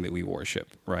the thing that we worship,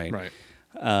 right?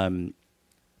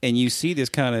 And you see this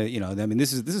kind of,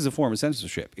 this is a form of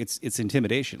censorship. It's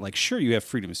intimidation. Like, sure, you have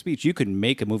freedom of speech. You can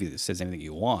make a movie that says anything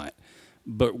you want,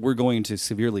 but we're going to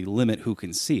severely limit who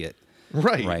can see it.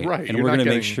 Right. And we're going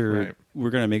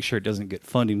to make sure it doesn't get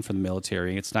funding from the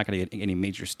military. It's not going to get any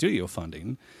major studio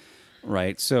funding,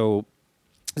 right? So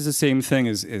it's the same thing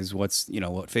as what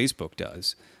Facebook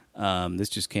does. This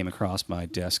just came across my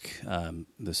desk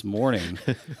this morning.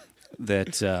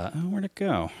 That where'd it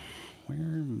go?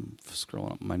 I'm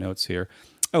scrolling up my notes here.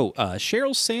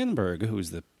 Sheryl Sandberg,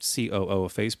 who's the COO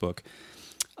of Facebook.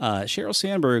 Sheryl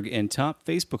Sandberg and top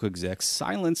Facebook execs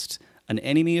silenced an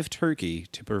enemy of Turkey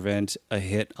to prevent a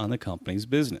hit on the company's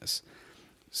business.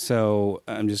 So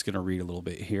I'm just going to read a little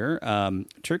bit here.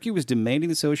 Turkey was demanding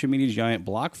the social media giant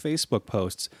block Facebook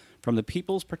posts from the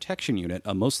People's Protection Unit,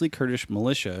 a mostly Kurdish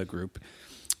militia group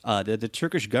that the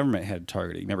Turkish government had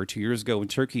targeted. Remember, 2 years ago when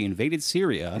Turkey invaded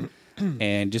Syria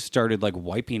and just started like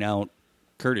wiping out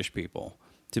Kurdish people,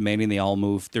 demanding they all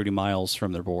move 30 miles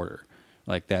from their border.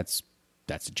 Like that's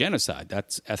genocide.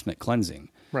 That's ethnic cleansing.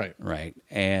 Right.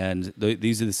 And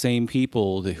these are the same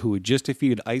people who had just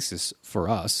defeated ISIS for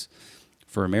us,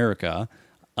 for America.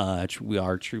 We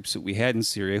are troops that we had in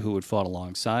Syria who had fought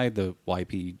alongside the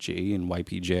YPG and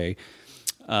YPJ,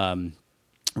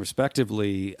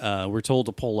 respectively. Were told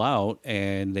to pull out,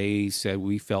 and they said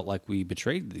we felt like we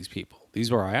betrayed these people. These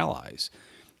were our allies,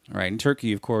 right? And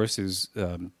Turkey, of course, is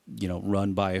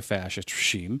run by a fascist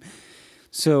regime.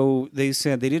 So they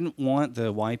said they didn't want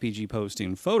the YPG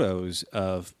posting photos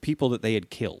of people that they had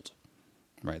killed,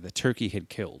 right? That Turkey had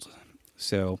killed.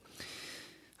 So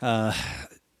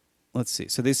let's see.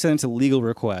 So they sent a legal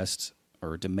request,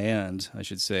 or demand, I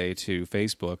should say, to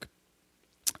Facebook.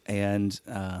 And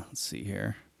let's see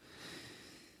here.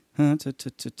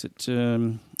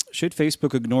 Should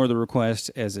Facebook ignore the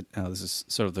request as it... this is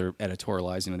sort of their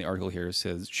editorializing in the article here. It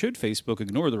says, should Facebook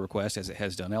ignore the request as it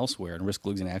has done elsewhere and risk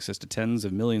losing access to tens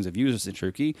of millions of users in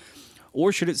Turkey?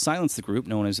 Or should it silence the group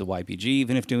known as the YPG,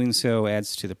 even if doing so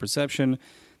adds to the perception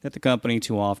that the company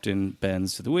too often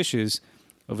bends to the wishes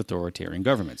of authoritarian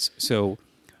governments. So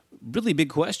really big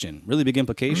question, really big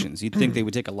implications. You'd think they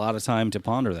would take a lot of time to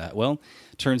ponder that. Well,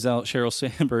 turns out Sheryl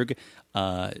Sandberg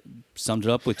summed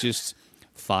it up with just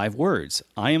 5 words.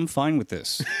 I am fine with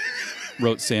this,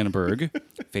 wrote Sandberg,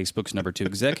 Facebook's #2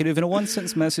 executive, in a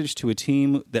one-sentence message to a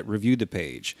team that reviewed the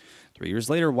page. 3 years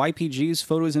later, YPG's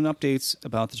photos and updates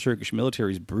about the Turkish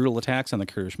military's brutal attacks on the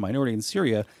Kurdish minority in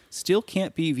Syria still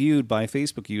can't be viewed by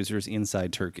Facebook users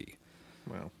inside Turkey.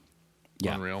 Wow.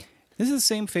 Yeah. Unreal. This is the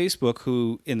same Facebook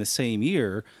who, in the same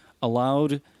year,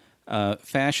 allowed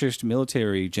fascist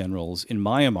military generals in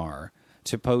Myanmar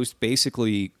to post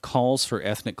basically calls for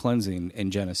ethnic cleansing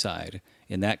and genocide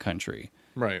in that country.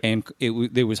 Right. And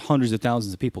there was hundreds of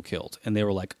thousands of people killed. And they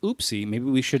were like, oopsie, maybe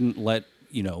we shouldn't let,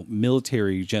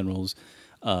 military generals...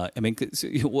 what did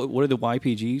the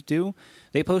YPG do?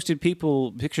 They posted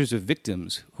pictures of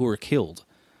victims who were killed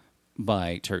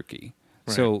by Turkey.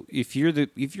 Right. So if you're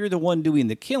the one doing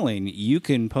the killing, you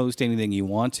can post anything you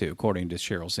want to, according to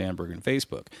Sheryl Sandberg and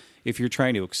Facebook. If you're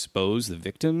trying to expose the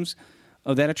victims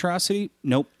of that atrocity,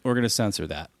 nope, we're going to censor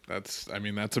that. That's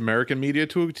American media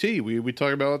to a T. We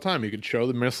talk about it all the time. You can show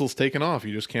the missiles taking off,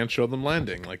 you just can't show them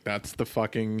landing. Like that's the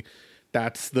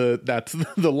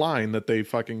line that they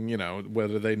fucking,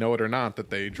 whether they know it or not,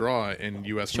 that they draw in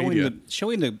U.S. media.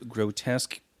 Showing the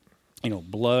grotesque,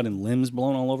 blood and limbs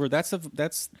blown all over. That's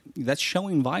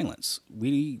showing violence.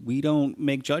 We don't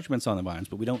make judgments on the violence,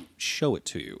 but we don't show it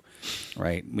to you,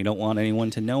 right? We don't want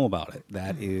anyone to know about it.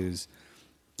 That is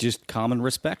just common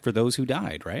respect for those who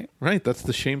died, right? Right. That's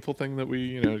the shameful thing that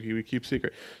we keep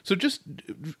secret. So just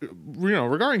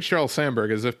regarding Sheryl Sandberg,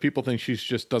 as if people think she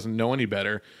just doesn't know any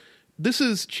better.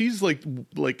 She's like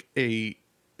a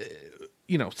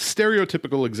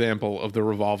stereotypical example of the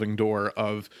revolving door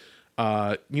of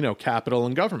capital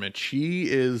and government. She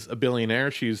is a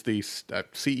billionaire. She's the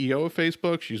CEO of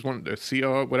Facebook. She's the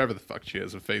COO, whatever the fuck she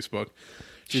is of Facebook.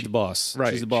 She's the boss.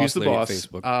 Right. She's the boss lady at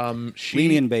Facebook.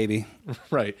 Lean in, baby.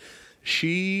 Right.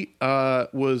 She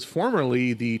was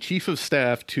formerly the chief of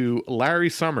staff to Larry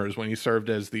Summers when he served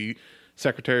as the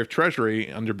Secretary of Treasury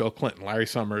under Bill Clinton. Larry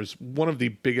Summers, one of the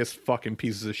biggest fucking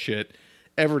pieces of shit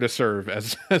ever to serve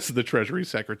as the Treasury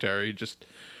Secretary. Just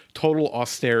total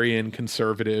austerian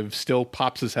conservative, still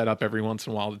pops his head up every once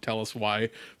in a while to tell us why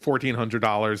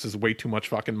 $1,400 is way too much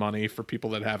fucking money for people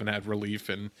that haven't had relief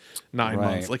in 9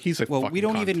 months. Like he's we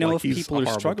don't even know if people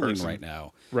are struggling right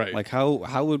now. Right. Like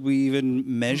how would we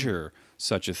even measure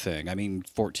such a thing? I mean,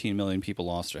 14 million people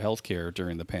lost their health care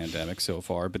during the pandemic so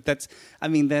far, but that's they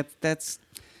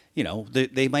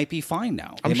might be fine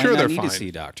now. I'm sure they're fine. They might not need to see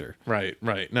a doctor. Right.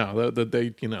 No,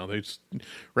 they just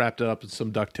wrapped it up in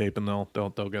some duct tape and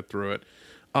they'll get through it.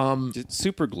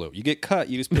 Super glue. You get cut,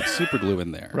 you just put super glue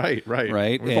in there. Right.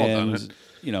 We've all done it.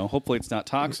 Hopefully it's not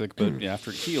toxic, but after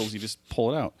it heals, you just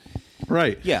pull it out.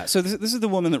 Right. Yeah. So this is the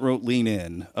woman that wrote Lean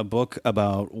In, a book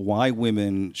about why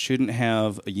women shouldn't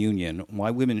have a union,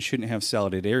 why women shouldn't have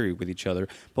solidarity with each other,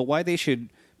 but why they should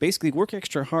basically work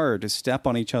extra hard to step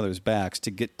on each other's backs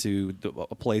to get to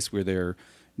a place where they're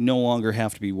no longer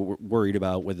have to be worried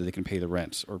about whether they can pay the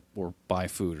rent or buy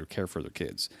food or care for their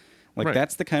kids. Like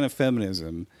that's the kind of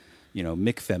feminism,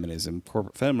 Mick feminism,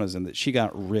 corporate feminism that she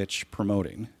got rich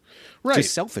promoting. Right.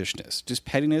 Just selfishness, just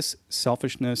pettiness,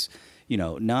 selfishness,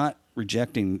 not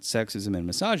rejecting sexism and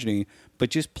misogyny,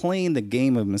 but just playing the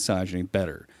game of misogyny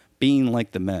better, being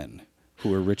like the men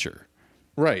who are richer.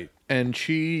 Right. And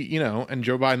she, and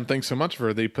Joe Biden thinks so much of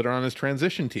her, they put her on his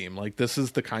transition team. Like, this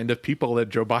is the kind of people that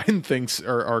Joe Biden thinks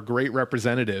are great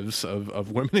representatives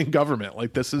of women in government.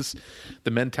 Like, this is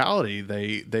the mentality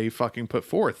they fucking put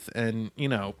forth. And,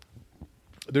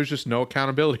 there's just no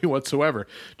accountability whatsoever.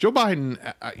 Joe Biden,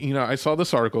 I saw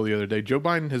this article the other day. Joe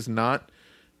Biden has not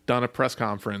done a press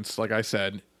conference, like I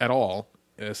said, at all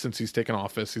since he's taken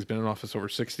office. He's been in office over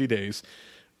 60 days.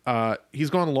 He's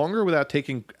gone longer without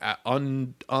taking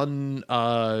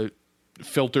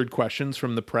filtered questions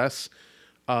from the press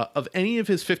of any of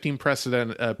his 15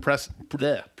 predecessors.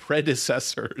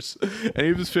 Any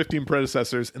of his 15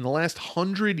 predecessors in the last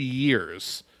 100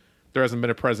 years. There hasn't been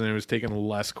a president who's taken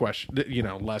less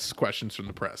questions from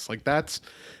the press. Like, that's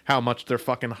how much they're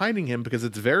fucking hiding him, because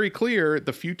it's very clear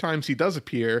the few times he does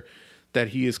appear that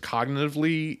he is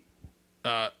cognitively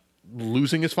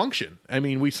losing his function. I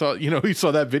mean, we saw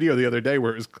that video the other day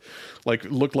where it was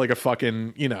looked like a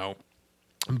fucking,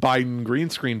 Biden green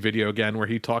screen video again, where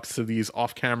he talks to these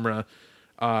off-camera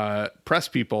press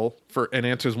people and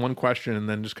answers one question and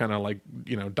then just kind of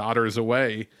dodders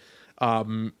away.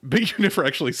 But you never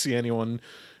actually see anyone,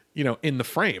 in the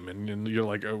frame, and you're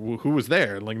like, who was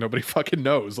there? Like, nobody fucking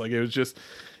knows. Like, it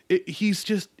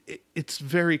it's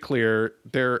very clear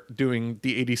they're doing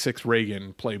the 86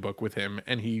 Reagan playbook with him,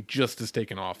 and he just has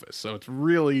taken office. So it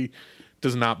really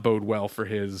does not bode well for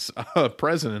his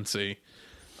presidency.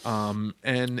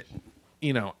 And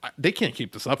they can't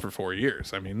keep this up for 4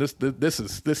 years. I mean, this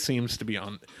seems to be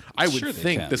on. I would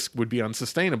think this would be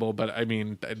unsustainable, but I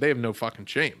mean, they have no fucking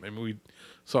shame. I mean, we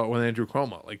saw it with Andrew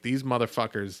Cuomo. Like, these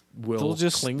motherfuckers will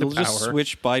cling to power. They'll just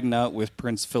switch Biden out with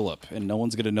Prince Philip, and no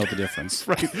one's going to know the difference.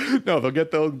 Right? No, they'll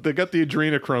get the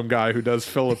adrenochrome guy who does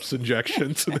Phillips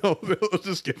injections, and they'll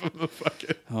just give him the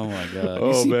fucking. Oh my god!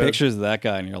 You see pictures of that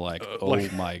guy, and you're like,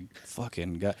 my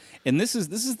fucking god! And this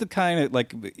is the kind of,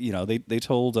 like, they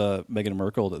told Meghan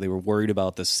Markle that they were worried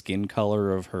about the skin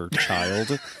color of her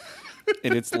child.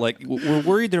 And it's like, we're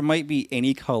worried there might be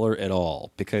any color at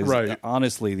all, because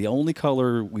honestly, the only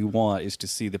color we want is to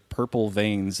see the purple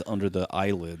veins under the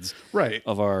eyelids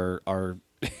of our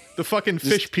the fucking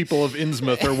fish people of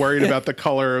Innsmouth are worried about the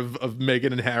color of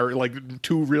Meghan and Harry, like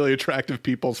two really attractive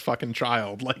people's fucking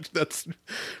child. Like, that's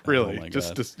really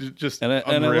just and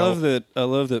I love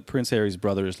that Prince Harry's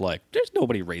brother is like, there's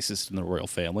nobody racist in the royal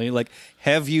family. Like,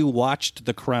 have you watched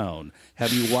The Crown?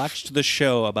 Have you watched the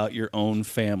show about your own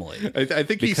family? I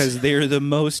think because they're the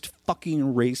most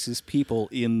fucking racist people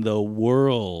in the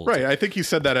world. Right. I think he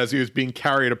said that as he was being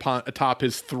carried atop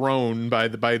his throne by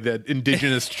the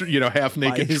indigenous, half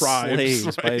naked tribes,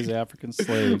 slaves, by his African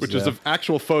slaves, which is an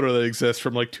actual photo that exists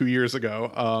from like 2 years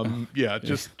ago.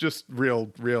 Just real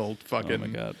fucking. Oh my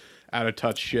God. Out of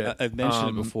touch shit. I've mentioned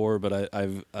it before, but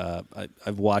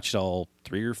I've watched all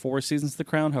 3 or 4 seasons of The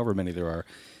Crown, however many there are.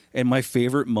 And my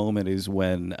favorite moment is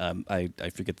when I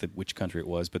forget which country it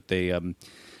was, but they in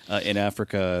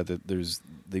Africa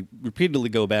they repeatedly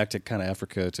go back to kind of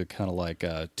Africa to kind of like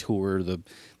tour the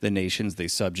nations they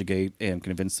subjugate and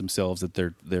convince themselves that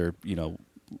they're their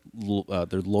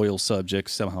loyal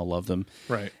subjects somehow love them.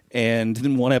 Right. And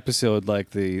in one episode, like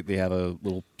they have a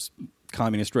little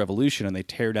communist revolution, and they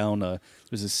tear down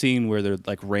there's a scene where they're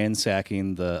like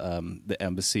ransacking the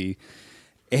embassy,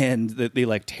 and they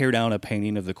like tear down a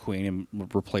painting of the Queen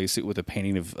and replace it with a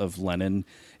painting of Lenin,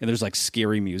 and there's like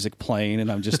scary music playing,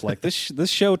 and I'm just like, this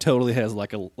show totally has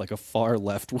like a far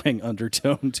left wing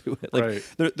undertone to it. Like,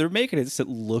 they're making it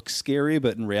look scary,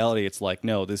 but in reality, it's like,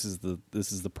 no, this is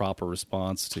the proper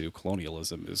response to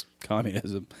colonialism, is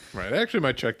communism. Right. I actually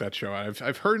might check that show out.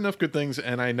 I've heard enough good things,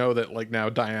 and I know that like now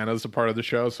Diana's a part of the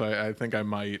show, so I think I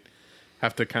might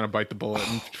have to kind of bite the bullet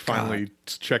and finally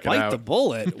check it out. Bite the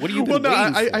bullet? What are you doing?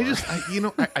 I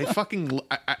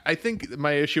think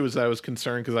my issue is I was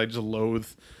concerned because I just loathe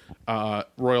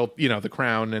royal, the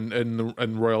crown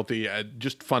and royalty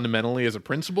just fundamentally as a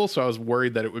principle. So I was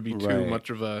worried that it would be too much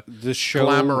of a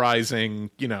glamorizing,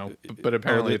 but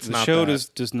apparently it's not. The show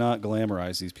does not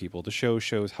glamorize these people. The show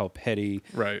shows how petty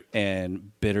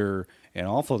and bitter and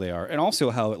awful they are, and also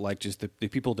how it like just the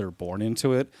people that are born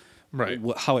into it. Right,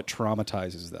 how it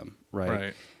traumatizes them,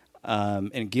 right?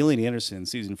 And Gillian Anderson in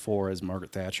season 4 as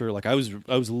Margaret Thatcher, like I was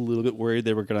a little bit worried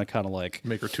they were going to kind of like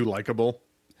make her too likable.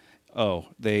 Oh,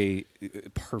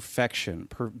 perfection.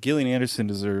 Gillian Anderson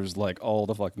deserves like all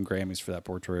the fucking Grammys for that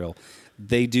portrayal.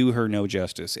 They do her no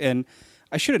justice, and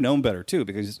I should have known better too,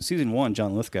 because season 1,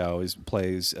 John Lithgow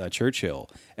plays Churchill,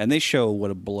 and they show what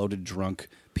a bloated, drunk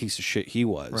piece of shit he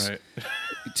was. Right.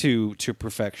 to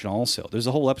perfection. Also, there's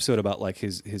a whole episode about like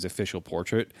his official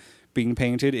portrait being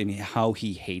painted and how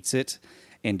he hates it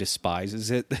and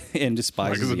despises it and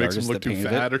despises the artist that painted it.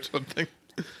 Fat or something.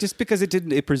 Just because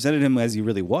it presented him as he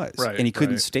really was, right, and he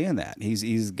couldn't stand that.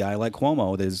 He's a guy like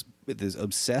Cuomo that is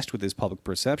obsessed with his public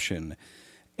perception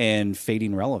and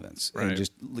fading relevance, and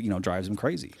just drives him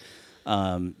crazy.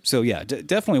 So yeah,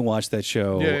 definitely watch that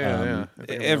show.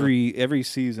 Every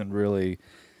season really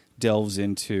delves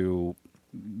into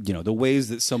the ways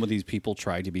that some of these people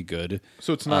try to be good.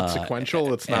 So it's not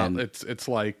sequential. It's not. It's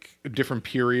like different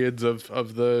periods of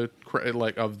the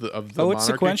monarchy? It's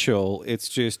sequential.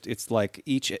 It's like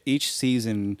each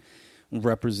season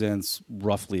represents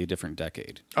roughly a different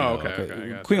decade.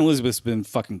 Okay. Queen Elizabeth's been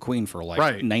fucking queen for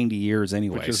like 90 years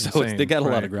anyway, so they got a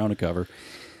lot of ground to cover.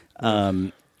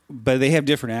 But they have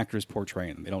different actors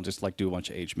portraying them. They don't just like do a bunch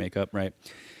of age makeup, right?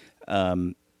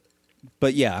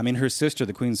 But yeah, I mean, her sister,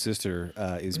 the Queen's sister,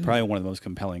 is probably one of the most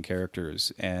compelling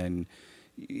characters, and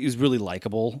is really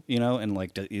likable, and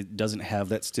like it doesn't have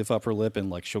that stiff upper lip, and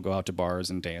like she'll go out to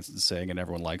bars and dance and sing, and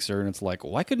everyone likes her, and it's like,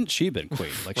 why couldn't she have been queen?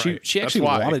 Like she actually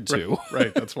wanted to.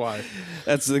 Right, that's why.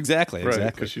 That's exactly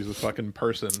because she's a fucking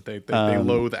person. They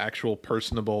loathe actual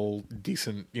personable,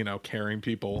 decent, caring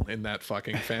people in that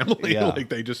fucking family. Like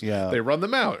they just they run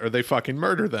them out, or they fucking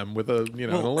murder them with a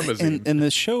a limousine. And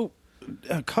the show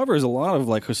covers a lot of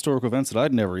like historical events that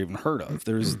I'd never even heard of.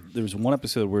 There's one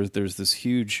episode where there's this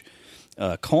huge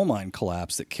coal mine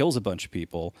collapse that kills a bunch of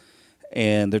people,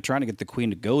 and they're trying to get the Queen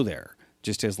to go there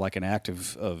just as like an act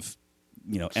of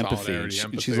empathy.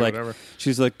 She's like,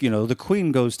 the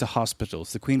Queen goes to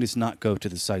hospitals. The Queen does not go to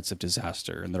the sites of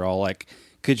disaster. And they're all like,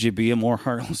 could you be a more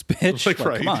heartless bitch? Like,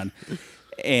 right. Come on.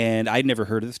 And I'd never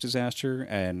heard of this disaster.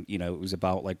 And, it was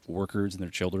about like workers and their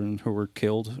children who were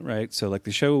killed. Right. So like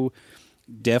the show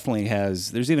definitely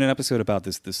there's even an episode about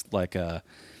this like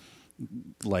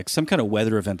some kind of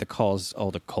weather event that caused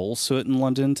all the coal soot in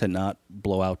London to not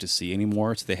blow out to sea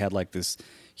anymore. So they had like this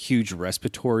huge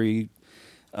respiratory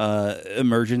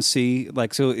emergency,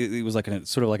 like, so it was like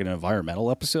sort of like an environmental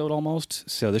episode almost.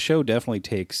 So the show definitely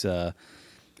takes a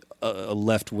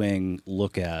left-wing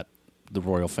look at the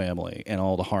royal family and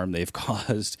all the harm they've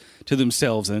caused to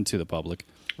themselves and to the public.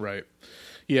 Right.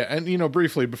 Yeah, and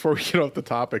briefly before we get off the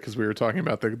topic, because we were talking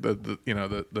about the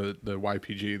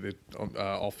YPG, the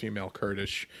all-female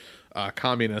Kurdish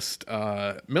communist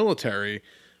military.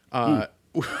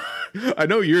 I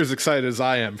know you're as excited as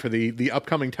I am for the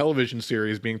upcoming television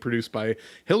series being produced by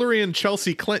Hillary and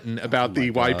Chelsea Clinton about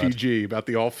the YPG, about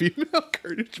the all-female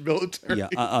Kurdish military. Yeah,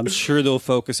 I'm sure they'll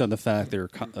focus on the fact they're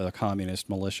a communist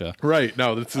militia. Right.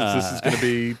 No, this is going to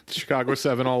be Chicago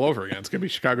 7 all over again. It's going to be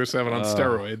Chicago 7 on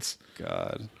steroids.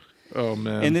 God. Oh,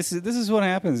 man. And this is what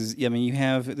happens. You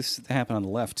have this happen on the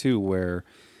left, too, where,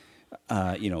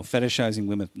 fetishizing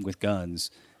women with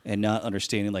guns and not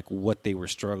understanding like what they were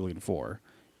struggling for,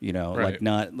 Right. like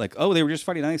not like, oh, they were just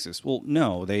fighting ISIS. Well,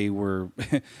 no, they were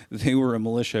they were a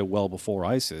militia well before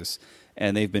ISIS,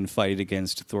 and they've been fighting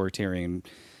against authoritarian,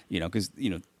 because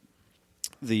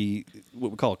the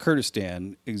what we call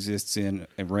Kurdistan exists in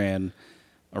Iran,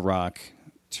 Iraq,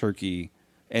 Turkey,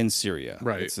 and Syria.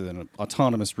 Right. It's an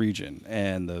autonomous region,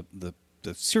 and the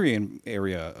Syrian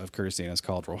area of Kurdistan is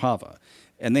called Rojava,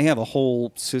 and they have a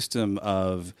whole system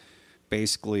of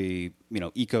basically,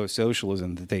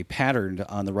 eco-socialism that they patterned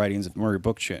on the writings of Murray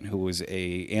Bookchin, who was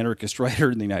a anarchist writer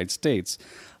in the United States,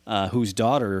 whose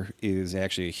daughter is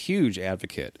actually a huge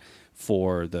advocate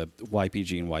for the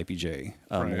YPG and YPJ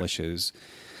militias.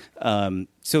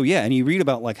 So yeah, and you read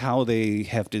about like how they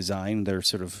have designed their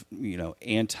sort of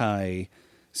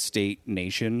anti-state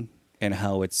nation, and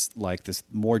how it's like this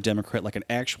more democrat, like an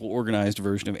actual organized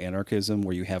version of anarchism,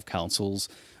 where you have councils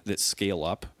that scale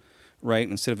up. Right,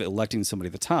 instead of electing somebody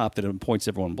at the top that appoints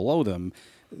everyone below them,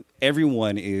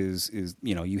 everyone is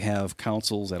you have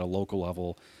councils at a local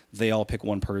level. They all pick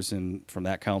one person from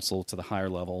that council to the higher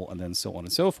level, and then so on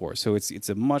and so forth. So it's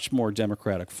a much more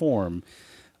democratic form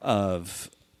of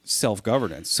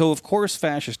self-governance. So of course,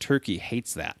 fascist Turkey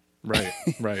hates that, right,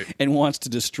 and wants to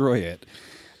destroy it.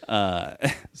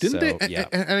 Didn't they? Yeah.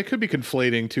 And I could be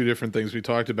conflating two different things we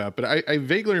talked about, but I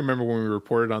vaguely remember when we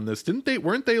reported on this.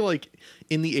 Weren't they like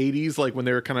in the 80s, like when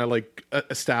they were kind of like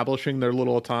establishing their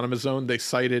little autonomous zone? They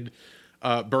cited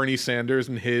Bernie Sanders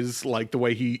and his like the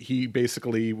way he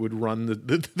basically would run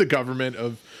the government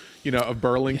of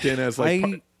Burlington as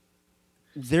like.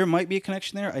 There might be a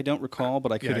connection there. I don't recall,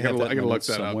 but I could have that look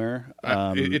that somewhere.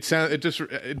 Up.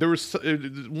 There was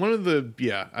one of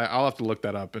the I'll have to look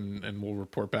that up and we'll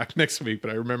report back next week.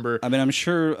 But I remember. I mean, I'm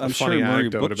sure Murray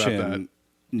Bookchin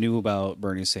knew about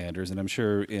Bernie Sanders, and I'm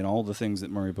sure in all the things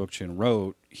that Murray Bookchin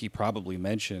wrote, he probably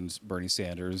mentions Bernie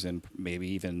Sanders and maybe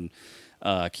even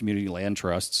community land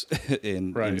trusts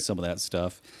in some of that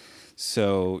stuff.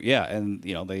 So yeah, and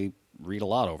they read a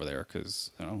lot over there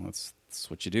because that's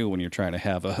what you do when you're trying to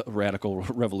have a radical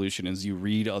revolution, is you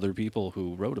read other people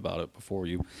who wrote about it before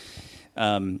you.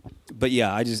 But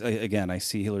yeah, I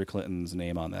see Hillary Clinton's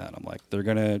name on that. I'm like,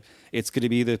 it's going to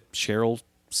be the Sheryl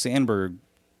Sandberg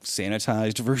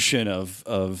sanitized version of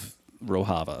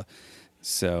Rojava.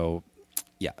 So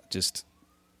yeah, just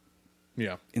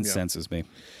incenses me.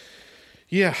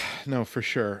 Yeah, no, for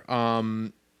sure.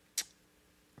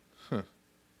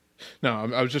 No,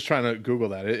 I was just trying to Google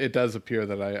that. It does appear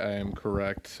that I am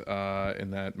correct in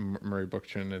that Murray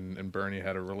Bookchin and Bernie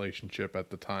had a relationship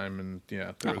at the time, and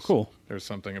cool. There's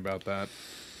something about that.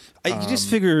 You just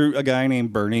figure a guy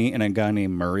named Bernie and a guy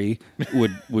named Murray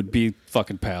would be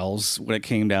fucking pals when it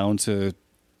came down to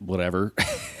whatever,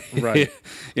 right?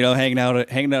 Hanging out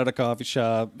at a coffee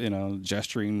shop,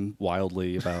 gesturing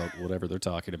wildly about whatever they're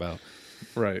talking about.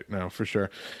 Right. No, for sure.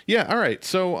 Yeah. All right.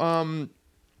 So,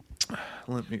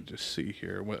 let me just see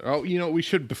here. We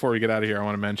should, before we get out of here, I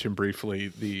want to mention briefly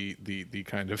the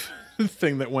kind of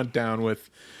thing that went down with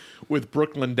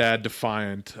Brooklyn Dad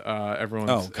Defiant,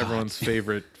 everyone's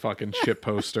favorite fucking shit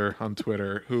poster on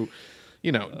Twitter, who,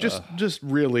 just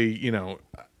really,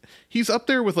 he's up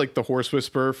there with like the Horse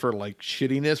Whisperer for like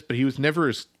shittiness, but he was never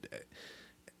as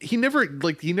he never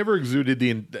exuded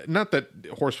the, not that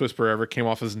Horse Whisperer ever came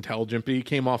off as intelligent, but he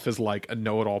came off as like a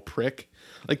know-it-all prick.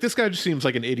 Like this guy just seems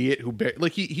like an idiot who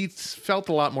like he felt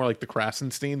a lot more like the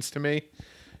Krasensteins to me.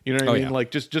 You know what I mean? Yeah.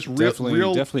 Like just Definitely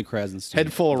Krasenstein.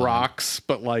 head full of rocks,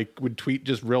 but like would tweet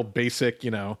just real basic,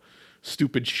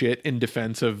 stupid shit in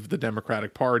defense of the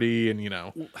Democratic Party, and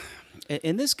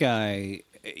And this guy,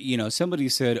 somebody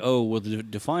said, "Oh, well, the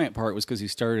defiant part was because he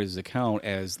started his account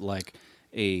as like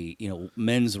a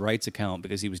men's rights account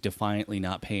because he was defiantly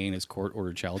not paying his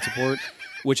court-ordered child support,"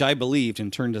 which I believed,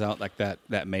 and turned out like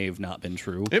that may have not been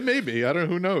true. It may be. I don't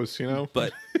know. Who knows?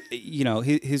 But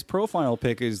his profile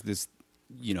pic is this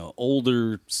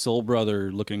older soul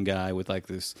brother looking guy with like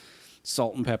this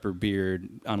salt and pepper beard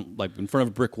on like in front of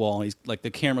a brick wall, and he's like the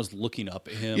camera's looking up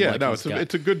at him. Yeah, like no,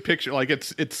 it's a good picture. Like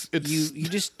it's you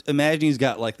just imagine he's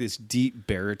got like this deep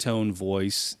baritone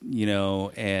voice,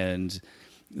 and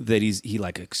that he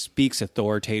like speaks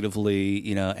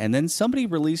authoritatively, and then somebody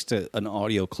released an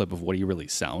audio clip of what he really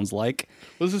sounds like.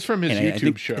 Well, this is from his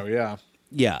YouTube show, yeah.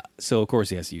 Yeah, so of course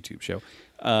he has a YouTube show.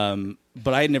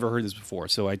 But I had never heard this before,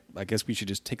 so I guess we should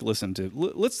just take a listen to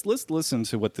let's listen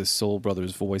to what this Soul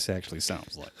Brothers voice actually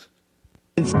sounds like.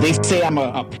 They say I'm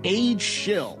a paid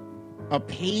shill, I'm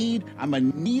a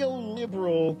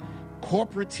neoliberal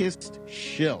corporatist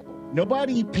shill.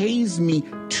 Nobody pays me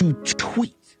to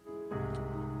tweet.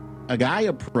 A guy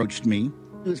approached me.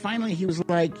 He was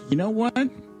like, you know what?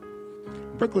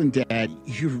 Brooklyn Dad,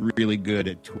 you're really good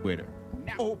at Twitter.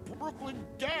 Now Brooklyn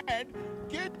Dad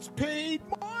gets paid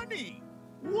money.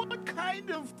 What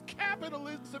kind of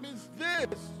capitalism is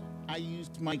this? I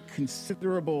used my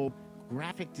considerable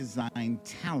graphic design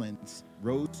talents,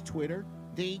 rose Twitter.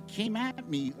 They came at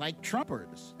me like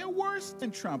Trumpers. They're worse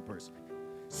than Trumpers.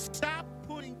 Stop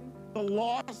putting the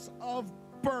loss of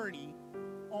Bernie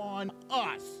on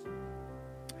us.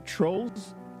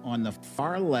 Trolls on the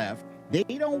far left, they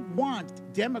don't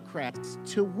want Democrats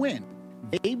to win.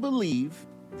 They believe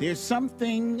there's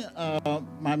something,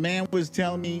 my man was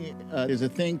telling me, there's a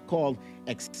thing called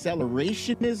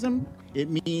accelerationism. It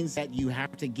means that you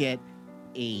have to get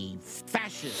a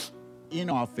fascist in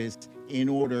office in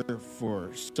order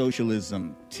for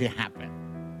socialism to happen.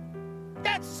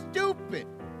 That's stupid.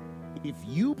 If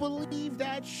you believe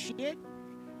that shit,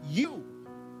 you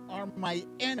are my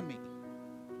enemy.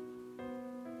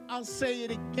 I'll say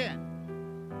it again.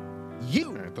 You.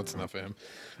 All right, that's enough of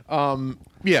him.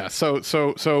 Yeah. So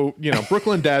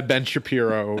Brooklyn Dad Ben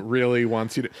Shapiro really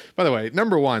wants you to. By the way,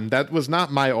 number one, that was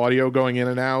not my audio going in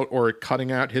and out or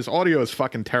cutting out. His audio is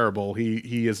fucking terrible.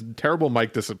 He is terrible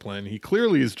mic discipline. He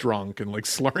clearly is drunk and like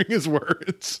slurring his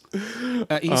words.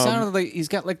 He sounded like he's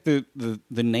got like the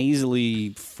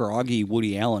nasally, froggy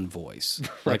Woody Allen voice.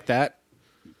 Like that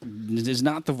is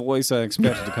not the voice I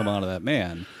expected to come out of that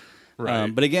man.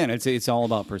 Right. But again, it's all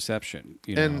about perception,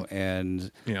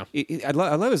 and yeah. I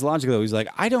love his logic though. He's like,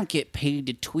 I don't get paid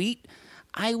to tweet.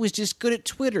 I was just good at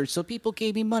Twitter, so people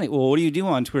gave me money. Well, what do you do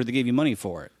on Twitter that gave you money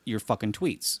for it? Your fucking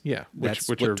tweets. Yeah, which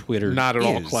are Twitter not at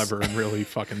all is. clever and really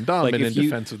fucking dumb Like and in if you-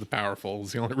 defense of the powerful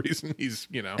is the only reason he's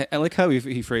I like how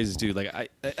he phrases dude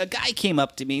like a guy came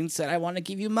up to me and said I want to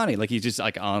give you money. Like he's just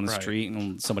like on the Right. street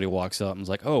and somebody walks up and is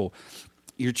like, oh,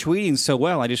 you're tweeting so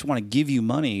well. I just want to give you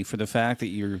money for the fact that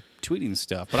you're tweeting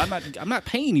stuff. But I'm not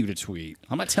paying you to tweet.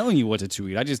 I'm not telling you what to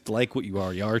tweet. I just like what you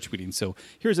already are tweeting. So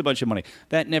here's a bunch of money.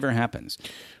 That never happens.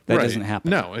 That Right. doesn't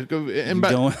happen. No,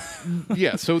 Don't.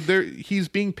 yeah. So he's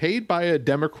being paid by a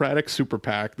Democratic super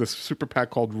PAC, this super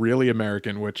PAC called Really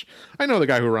American, which I know the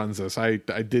guy who runs this. I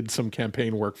did some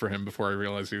campaign work for him before I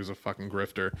realized he was a fucking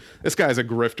grifter. This guy's a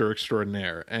grifter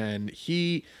extraordinaire, and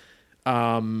he,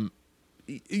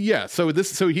 yeah. So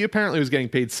he apparently was getting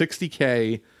paid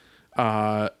 $60K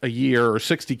a year or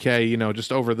 $60K,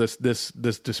 just over this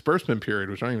disbursement period,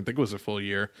 which I don't even think was a full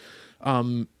year.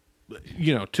 To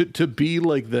be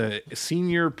like the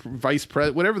senior vice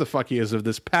president, whatever the fuck he is of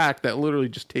this PAC that literally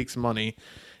just takes money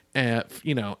and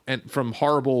from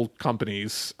horrible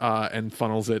companies and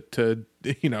funnels it to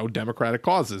Democratic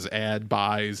causes, ad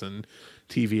buys and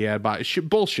TV ad buys,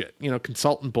 bullshit,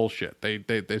 consultant bullshit.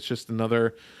 It's just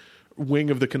another wing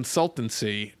of the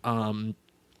consultancy.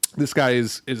 This guy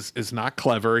is not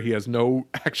clever. He has no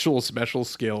actual special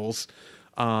skills.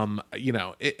 And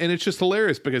it's just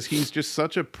hilarious because he's just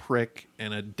such a prick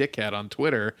and a dickhead on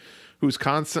Twitter who's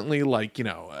constantly like,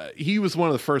 he was one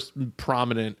of the first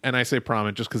prominent, and I say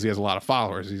prominent just because he has a lot of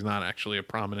followers. He's not actually a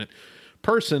prominent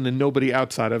person, and nobody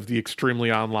outside of the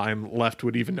extremely online left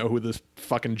would even know who this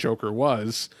fucking joker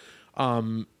was.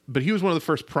 But he was one of the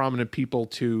first prominent people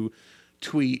to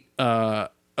tweet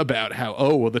about how,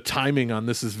 oh, well, the timing on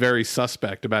this is very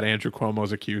suspect about Andrew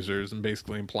Cuomo's accusers, and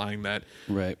basically implying that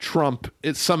Trump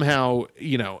is somehow,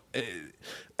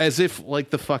 as if like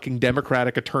the fucking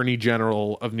Democratic Attorney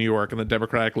General of New York and the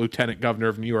Democratic Lieutenant Governor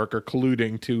of New York are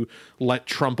colluding to let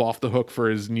Trump off the hook for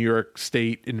his New York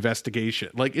State investigation.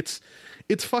 Like it's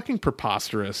fucking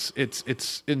preposterous.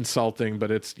 It's insulting, but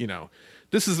it's,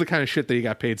 this is the kind of shit that he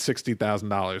got paid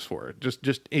 $60,000 for.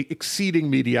 Just exceeding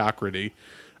mediocrity.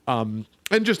 And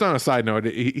just on a side note,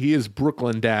 he is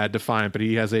Brooklyn dad defiant, but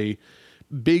he has a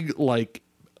big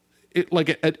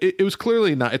it was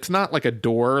clearly not. It's not like a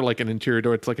door, like an interior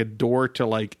door. It's like a door to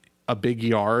like a big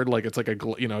yard. Like it's like a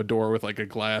door with like a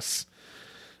glass,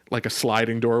 like a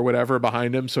sliding door or whatever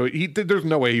behind him. So there's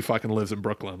no way he fucking lives in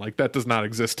Brooklyn. Like that does not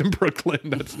exist in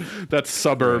Brooklyn. That's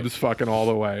suburbs fucking all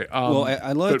the way. Well,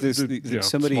 I love this.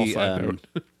 Somebody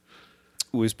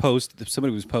was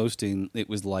posting. It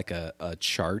was like a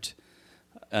chart,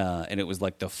 and it was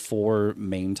like the 4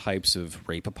 main types of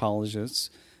rape apologists.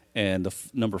 And the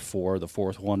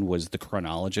fourth one was the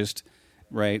chronologist,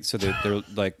 right? So they're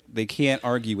like, they can't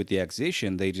argue with the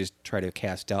accusation. They just try to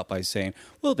cast doubt by saying,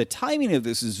 well, the timing of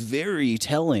this is very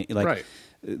telling. Like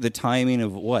the timing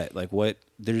of what? Like what?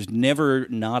 There's never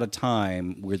not a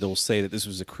time where they'll say that this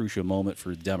was a crucial moment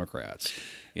for Democrats.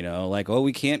 Like, oh,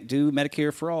 we can't do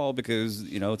Medicare for all because,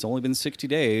 it's only been 60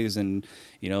 days and,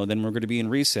 then we're going to be in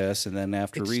recess. And then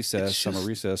after summer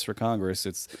recess for Congress,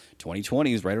 it's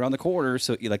 2020 is right around the corner.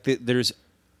 So, there's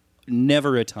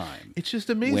never a time. It's just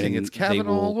amazing. It's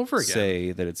Kavanaugh all over again.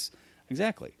 Say that it's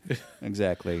exactly.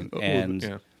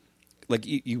 And like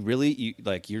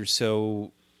you're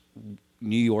so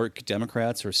New York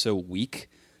Democrats are so weak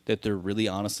that they're really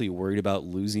honestly worried about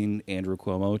losing Andrew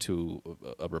Cuomo to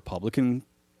a Republican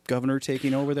governor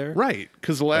taking over there, right?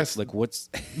 Because the last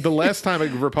the last time a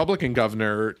Republican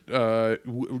governor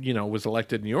was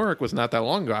elected in New York was not that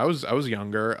long ago. I was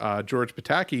younger. George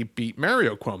Pataki beat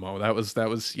Mario Cuomo. That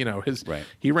was his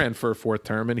he ran for a 4th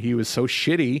term, and he was so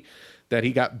shitty that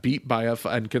he got beat by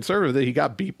and conservative that he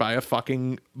got beat by a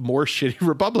fucking more shitty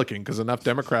Republican because enough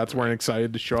Democrats weren't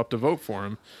excited to show up to vote for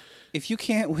him. If you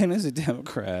can't win as a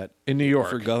Democrat in New York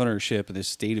for governorship in the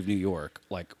state of New York,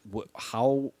 like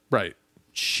how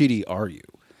shitty are you?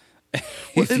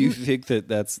 If you think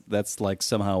that's like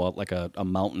somehow like a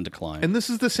mountain to climb. And this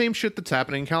is the same shit that's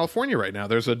happening in California right now.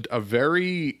 There's a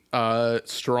very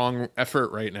strong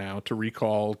effort right now to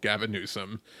recall Gavin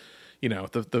Newsom.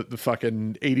 The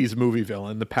fucking 80s movie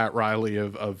villain, the Pat Riley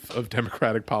of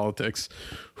Democratic politics,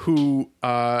 who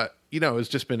has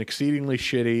just been exceedingly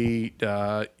shitty,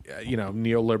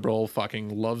 neoliberal,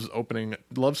 fucking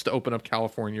loves to open up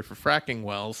California for fracking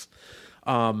wells.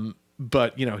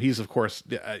 But, he's, of course,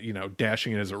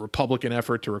 dashing it as a Republican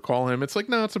effort to recall him. It's like,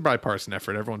 no, it's a bipartisan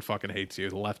effort. Everyone fucking hates you.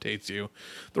 The left hates you.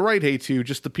 The right hates you.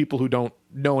 Just the people who don't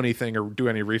know anything or do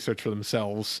any research for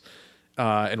themselves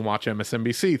and watch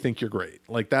MSNBC think you're great.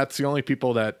 Like, that's the only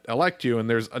people that elect you. And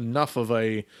there's enough of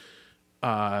a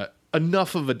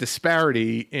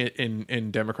disparity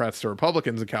in Democrats to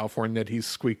Republicans in California that he's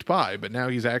squeaked by. But now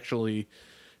he's actually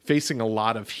facing a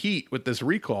lot of heat with this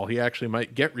recall. He actually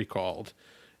might get recalled.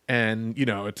 And,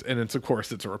 it's of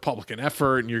course, it's a Republican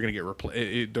effort and you're going to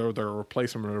get they'll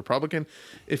replace him with a Republican.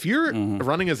 If you're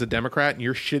running as a Democrat and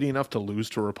you're shitty enough to lose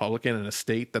to a Republican in a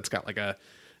state that's got like a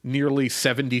nearly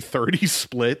 70-30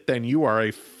 split, then you are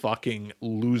a fucking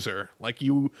loser. Like,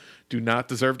 you do not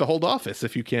deserve to hold office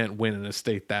if you can't win in a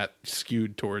state that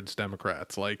skewed towards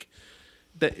Democrats. Like,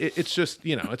 that it's just,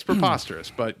 it's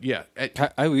preposterous. But yeah,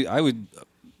 I would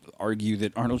argue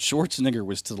that Arnold Schwarzenegger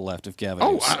was to the left of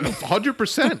Gavin.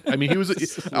 100%. I mean, he was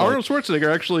Arnold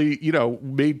Schwarzenegger actually,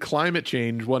 made climate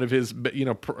change one of his,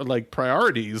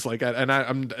 priorities. Like, and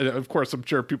I'm of course, I'm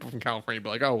sure people from California be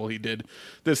like, oh, well, he did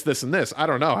this, and this. I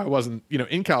don't know. I wasn't,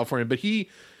 in California, but he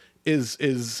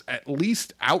is at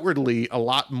least outwardly a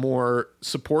lot more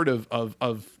supportive of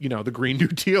the Green New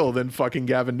Deal than fucking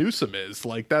Gavin Newsom is.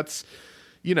 Like, that's,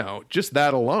 just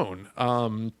that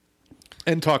alone.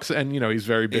 And talks, and he's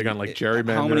very big on like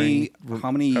gerrymandering.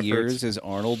 How many years has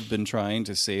Arnold been trying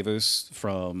to save us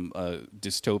from a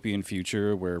dystopian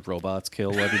future where robots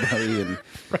kill everybody? And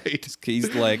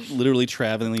he's like literally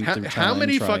traveling through time. How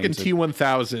many fucking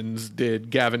T-1000s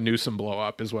did Gavin Newsom blow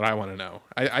up? Is what I want to know.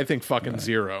 I think fucking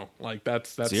zero. Like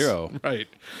that's zero. Right,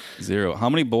 zero. How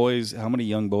many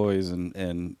young boys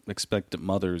and expectant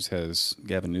mothers has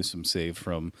Gavin Newsom saved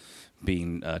from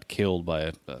being killed by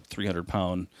a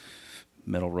 300-pound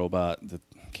metal robot that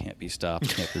can't be stopped,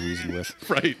 can't be reasoned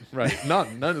with? Right.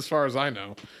 None as far as I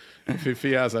know. If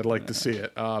he has, I'd like to see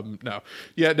it. No,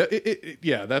 yeah, no,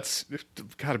 yeah, that's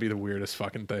got to be the weirdest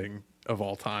fucking thing of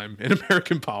all time in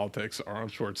American politics.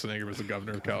 Arnold Schwarzenegger was the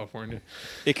governor of California.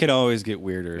 It can always get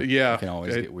weirder. Yeah, it can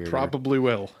always get weirder. Probably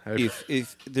will.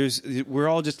 If there's, we're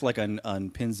all just like on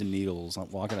pins and needles,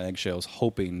 walking on eggshells,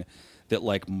 hoping that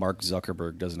like Mark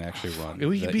Zuckerberg doesn't actually run. He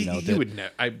would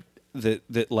know.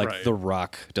 That like Right. The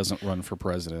Rock doesn't run for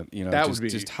president. You know, That just, would be-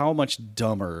 just how much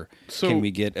dumber can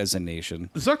we get as a nation?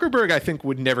 Zuckerberg, I think,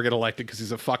 would never get elected because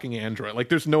he's a fucking android. Like,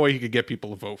 there's no way he could get people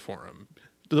to vote for him.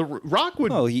 The Rock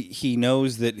would. Well, he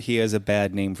knows that he has a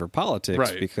bad name for politics,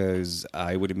 Right. because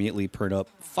I would immediately print up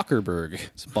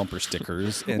Fuckerberg's bumper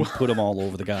stickers and put them all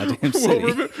over the goddamn city.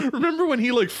 Well, remember when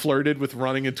he like flirted with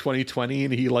running in 2020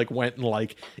 and he like went and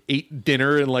like ate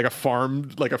dinner in like a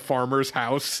farmer's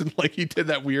house, and like he did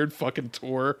that weird fucking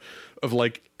tour of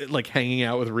like hanging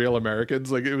out with real Americans.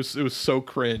 Like it was so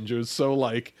cringe. It was so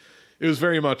like, it was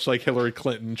very much like Hillary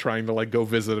Clinton trying to like go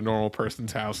visit a normal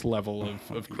person's house level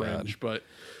of cringe. But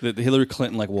The Hillary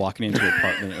Clinton like walking into an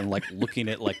apartment and like looking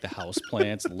at like the house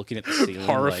plants and looking at the ceiling,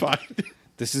 horrified. Like,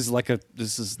 this is like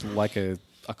a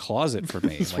closet for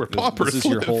me. This is Like, where paupers this is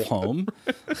your live. whole home.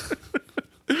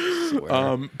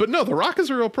 Swear. But no, The Rock is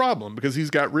a real problem because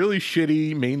he's got really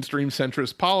shitty mainstream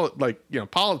centrist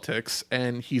politics,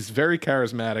 and he's very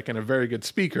charismatic and a very good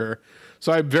speaker.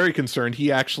 So I'm very concerned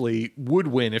he actually would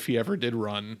win if he ever did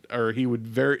run, or he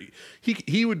would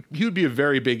be a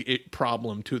very big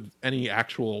problem to any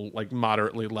actual like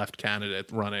moderately left candidate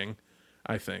running.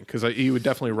 I think because he would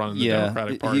definitely run in the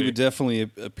Democratic Party. He would definitely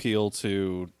appeal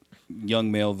to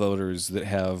young male voters that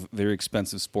have very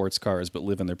expensive sports cars but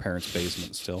live in their parents'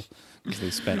 basement still, because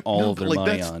they spent all of their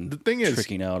money on the thing is,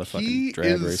 tricking out a fucking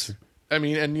drag racer. I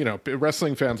mean, and you know,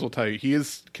 wrestling fans will tell you he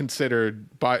is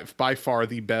considered by far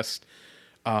the best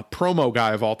promo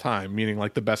guy of all time, meaning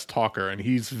like the best talker, and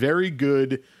he's very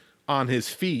good on his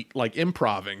feet, like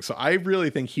improving. So I really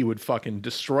think he would fucking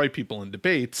destroy people in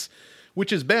debates,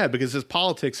 which is bad because his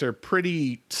politics are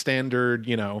pretty standard,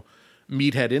 you know,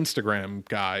 meathead Instagram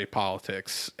guy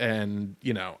politics, and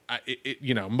you know,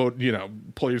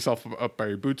 pull yourself up by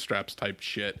your bootstraps type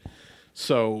shit.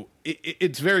 So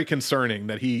it's very concerning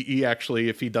that he actually,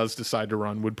 if he does decide to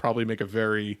run, would probably make a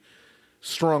very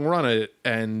strong run at it,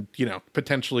 and you know,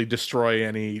 potentially destroy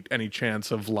any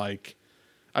chance of like,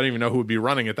 I don't even know who would be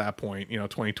running at that point, you know,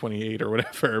 2028 or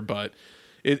whatever. But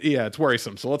it's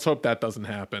worrisome. So let's hope that doesn't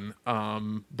happen.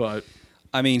 But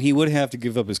I mean, he would have to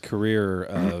give up his career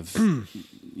of,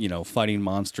 you know, fighting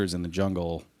monsters in the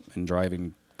jungle and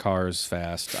driving cars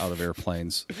fast out of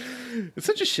airplanes. it's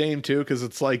such a shame too, because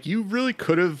it's like you really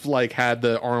could have like had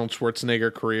the Arnold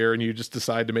Schwarzenegger career, and you just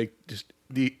decide to make just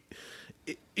the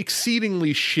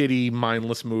exceedingly shitty,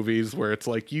 mindless movies where it's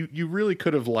like you really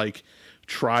could have like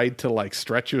tried to like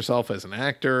stretch yourself as an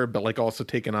actor, but like also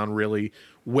taken on really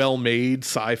well-made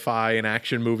sci-fi and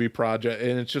action movie project,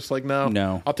 and it's just like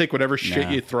no, I'll take whatever shit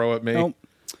you throw at me. Nope.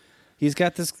 He's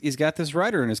got this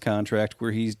writer in his contract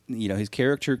where he's, you know, his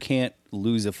character can't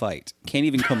lose a fight, can't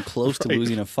even come close to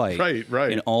losing a fight.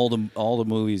 Right. In all the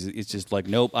movies, it's just like,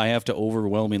 nope, I have to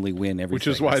overwhelmingly win everything. Which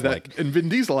is why and Vin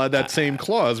Diesel had that same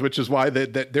clause, which is why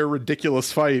that their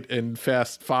ridiculous fight in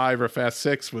Fast 5 or Fast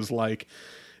 6 was like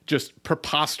just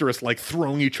preposterous, like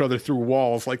throwing each other through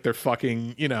walls like they're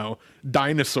fucking, you know,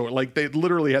 dinosaur. Like they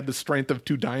literally had the strength of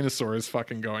two dinosaurs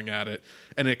fucking going at it,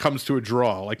 and it comes to a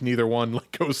draw. Like neither one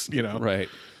like goes, you know,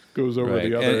 goes over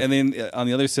the other. And then on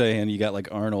the other side, you got like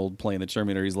Arnold playing the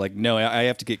Terminator. He's like, no, I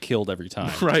have to get killed every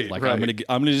time. Right.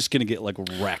 I'm just gonna get like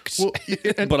wrecked. Well,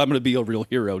 but I'm gonna be a real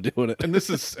hero doing it. And this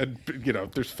is, you know,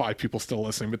 there's 5 people still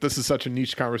listening, but this is such a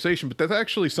niche conversation. But that's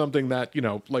actually something that, you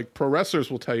know, like pro wrestlers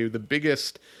will tell you the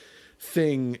biggest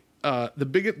thing,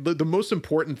 the most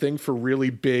important thing for really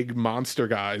big monster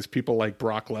guys, people like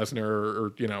Brock Lesnar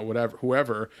or you know,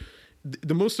 whoever.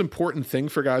 The most important thing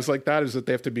for guys like that is that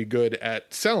they have to be good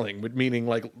at selling, meaning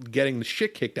like getting the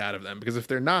shit kicked out of them. Because if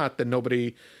they're not, then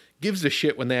nobody gives a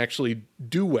shit when they actually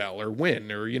do well or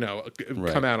win or, you know,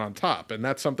 come out on top. And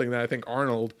that's something that I think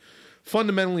Arnold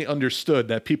fundamentally understood,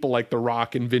 that people like The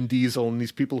Rock and Vin Diesel and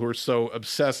these people who are so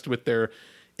obsessed with their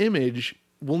image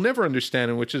will never understand,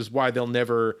 and which is why they'll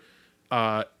never,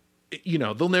 you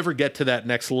know, they'll never get to that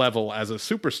next level as a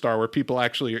superstar where people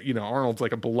actually, you know, Arnold's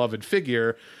like a beloved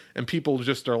figure, and people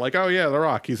just are like, oh yeah, The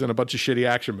Rock, he's in a bunch of shitty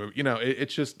action movies. You know,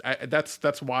 it's just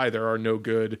that's why there are no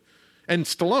good. And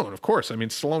Stallone, of course. I mean,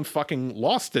 Stallone fucking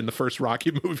lost in the first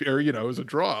Rocky movie, or, you know, it was a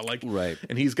draw. Like, right.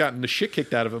 And he's gotten the shit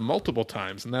kicked out of him multiple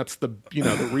times, and that's the, you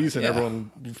know, the reason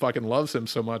everyone fucking loves him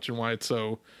so much, and why it's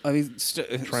so. I mean,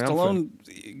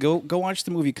 Stallone. Go watch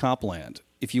the movie Copland.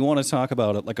 if you want to talk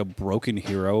about it like a broken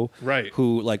hero, Right.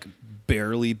 who like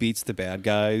barely beats the bad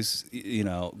guys,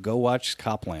 go watch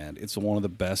Copland. It's one of the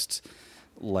best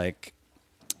like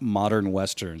modern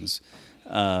westerns,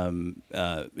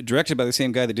 directed by the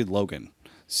same guy that did Logan.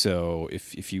 So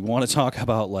if you want to talk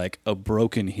about like a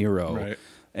broken hero, Right.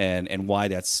 and why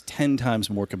that's 10 times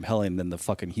more compelling than the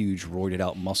fucking huge roided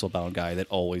out muscle bound guy that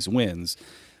always wins,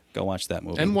 go watch that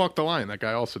movie. And Walk the Line, that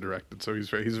guy also directed. So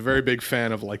he's a very big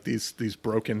fan of like these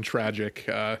broken, tragic,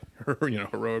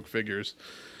 heroic figures.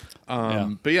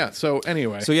 But yeah. So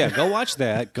anyway, So yeah, go watch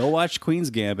that. Go watch Queen's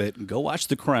Gambit. Go watch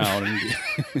The Crown.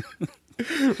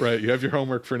 right, you have your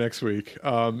homework for next week.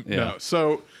 No,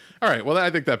 so all right. Well, I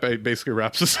think that basically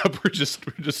wraps us up. We're just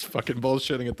fucking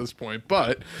bullshitting at this point.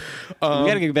 But We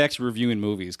got to get back to reviewing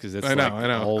movies because that's I know.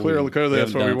 Clearly,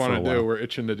 that's what we want to do. We're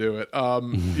itching to do it.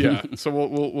 Yeah. So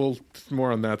we'll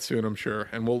more on that soon, I'm sure.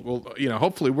 And we'll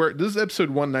hopefully this is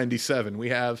episode 197. We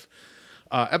have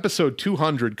episode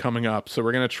 200 coming up. So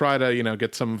we're gonna try to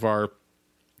get some of our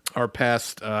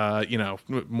past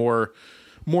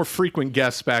more frequent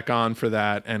guests back on for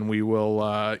that, and we will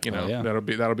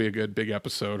that'll be a good big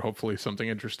episode. Hopefully something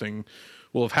interesting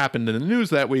will have happened in the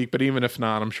news that week, but even if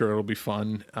not, I'm sure it'll be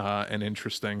fun and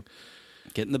interesting.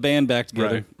 Getting the band back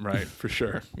together. Right, for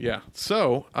sure. Yeah.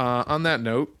 So on that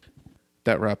note,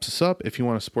 that wraps us up. If you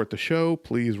want to support the show,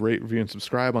 please rate, review, and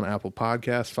subscribe on Apple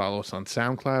Podcasts. Follow us on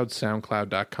SoundCloud,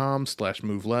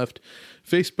 soundcloud.com/moveleft,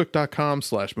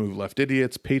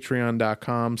 facebook.com/moveleftidiots,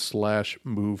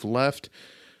 patreon.com/moveleft.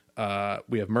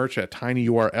 We have merch at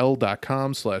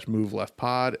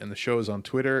tinyurl.com/moveleftpod, and the show is on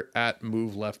Twitter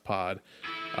 @moveleftpod.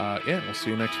 We'll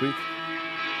see you next week.